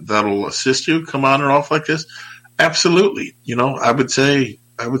that'll assist you come on and off like this, absolutely. You know, I would say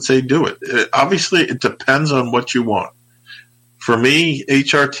do it. Obviously, it depends on what you want. For me,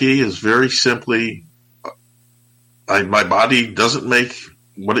 HRT is very simply, my body doesn't make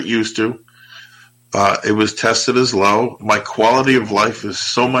what it used to. It was tested as low. My quality of life is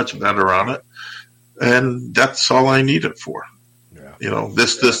so much better on it. And that's all I need it for. Yeah. You know,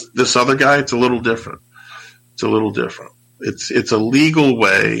 this other guy, it's a little different. It's a legal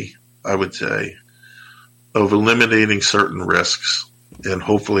way, I would say, of eliminating certain risks. And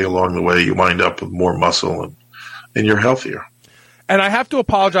hopefully along the way you wind up with more muscle and you're healthier. And I have to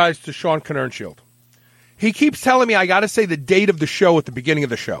apologize to Sean Kernenshield. He keeps telling me I got to say the date of the show at the beginning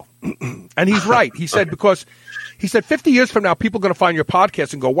of the show. And he's right. He said, because he said 50 years from now, people are going to find your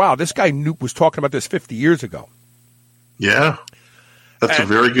podcast and go, wow, this guy was talking about this 50 years ago. Yeah. That's a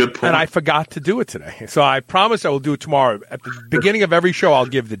very good point. And I forgot to do it today. So I promise I will do it tomorrow. At the beginning of every show, I'll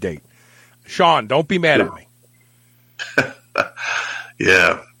give the date. Sean, don't be mad at me.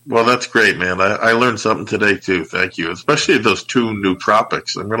 Yeah. Well, that's great, man. I learned something today, too. Thank you. Especially those 2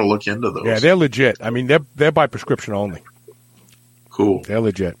 nootropics. I'm going to look into those. Yeah, they're legit. I mean, they're by prescription only. Cool. They're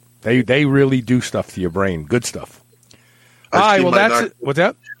legit. They really do stuff to your brain. Good stuff. All right, well, that's it. What's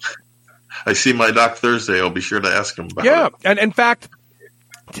that? I see my doc Thursday. I'll be sure to ask him about it. Yeah, and in fact,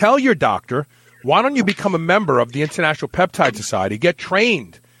 tell your doctor, why don't you become a member of the International Peptide Society, get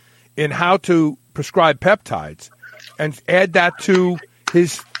trained in how to prescribe peptides, and add that to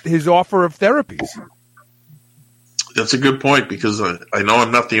his offer of therapies. That's a good point, because I know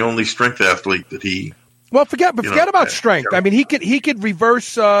I'm not the only strength athlete that he. Well, forget about strength. I mean, he could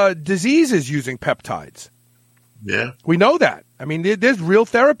reverse diseases using peptides. Yeah, we know that. I mean, there's real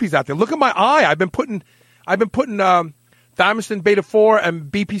therapies out there. Look at my eye. I've been putting thymosin beta 4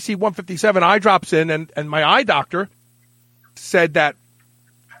 and BPC 157 eye drops in, and my eye doctor said that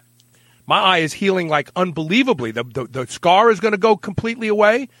my eye is healing like unbelievably. The scar is going to go completely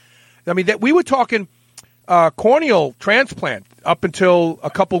away. I mean, that we were talking corneal transplant up until a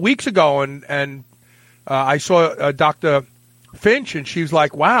couple weeks ago, and I saw Dr. Finch, and she was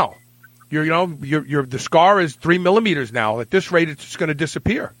like, "Wow, the scar is 3 millimeters now. At this rate, it's just going to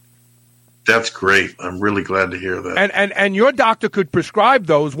disappear." That's great. I'm really glad to hear that. And your doctor could prescribe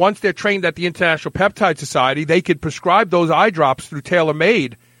those once they're trained at the International Peptide Society. They could prescribe those eye drops through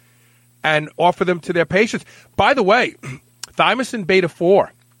TaylorMade and offer them to their patients. By the way, thymosin beta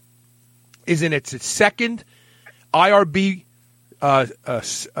 4 is in its second IRB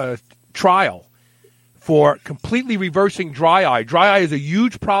trial for completely reversing dry eye. Dry eye is a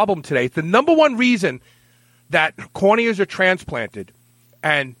huge problem today. It's the number one reason that corneas are transplanted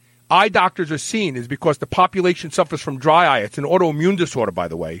and eye doctors are seen is because the population suffers from dry eye. It's an autoimmune disorder, by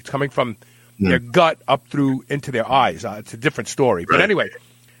the way. It's coming from their gut up through into their eyes. It's a different story. But anyway,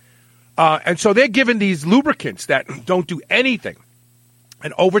 and so they're given these lubricants that don't do anything.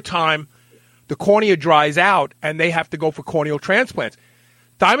 And over time, the cornea dries out, and they have to go for corneal transplants.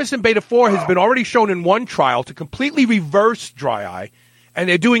 Thymosin beta 4 has been already shown in one trial to completely reverse dry eye, and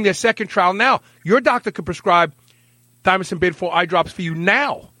they're doing their second trial now. Your doctor could prescribe thymosin beta 4 eye drops for you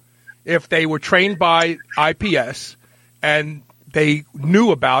now if they were trained by IPS and they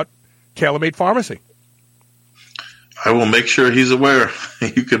knew about TaylorMade Pharmacy. I will make sure he's aware.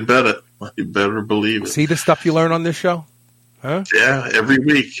 You can bet it. You better believe it. See the stuff you learn on this show? Huh? Yeah, every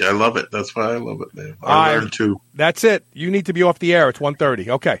week. I love it. That's why I love it, man. I learn too. That's it. You need to be off the air. It's 1:30.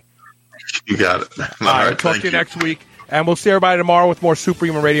 Okay. You got it. All right. Talk to you next week. And we'll see everybody tomorrow with more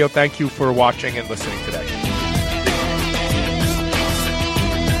Suprema Radio. Thank you for watching and listening today.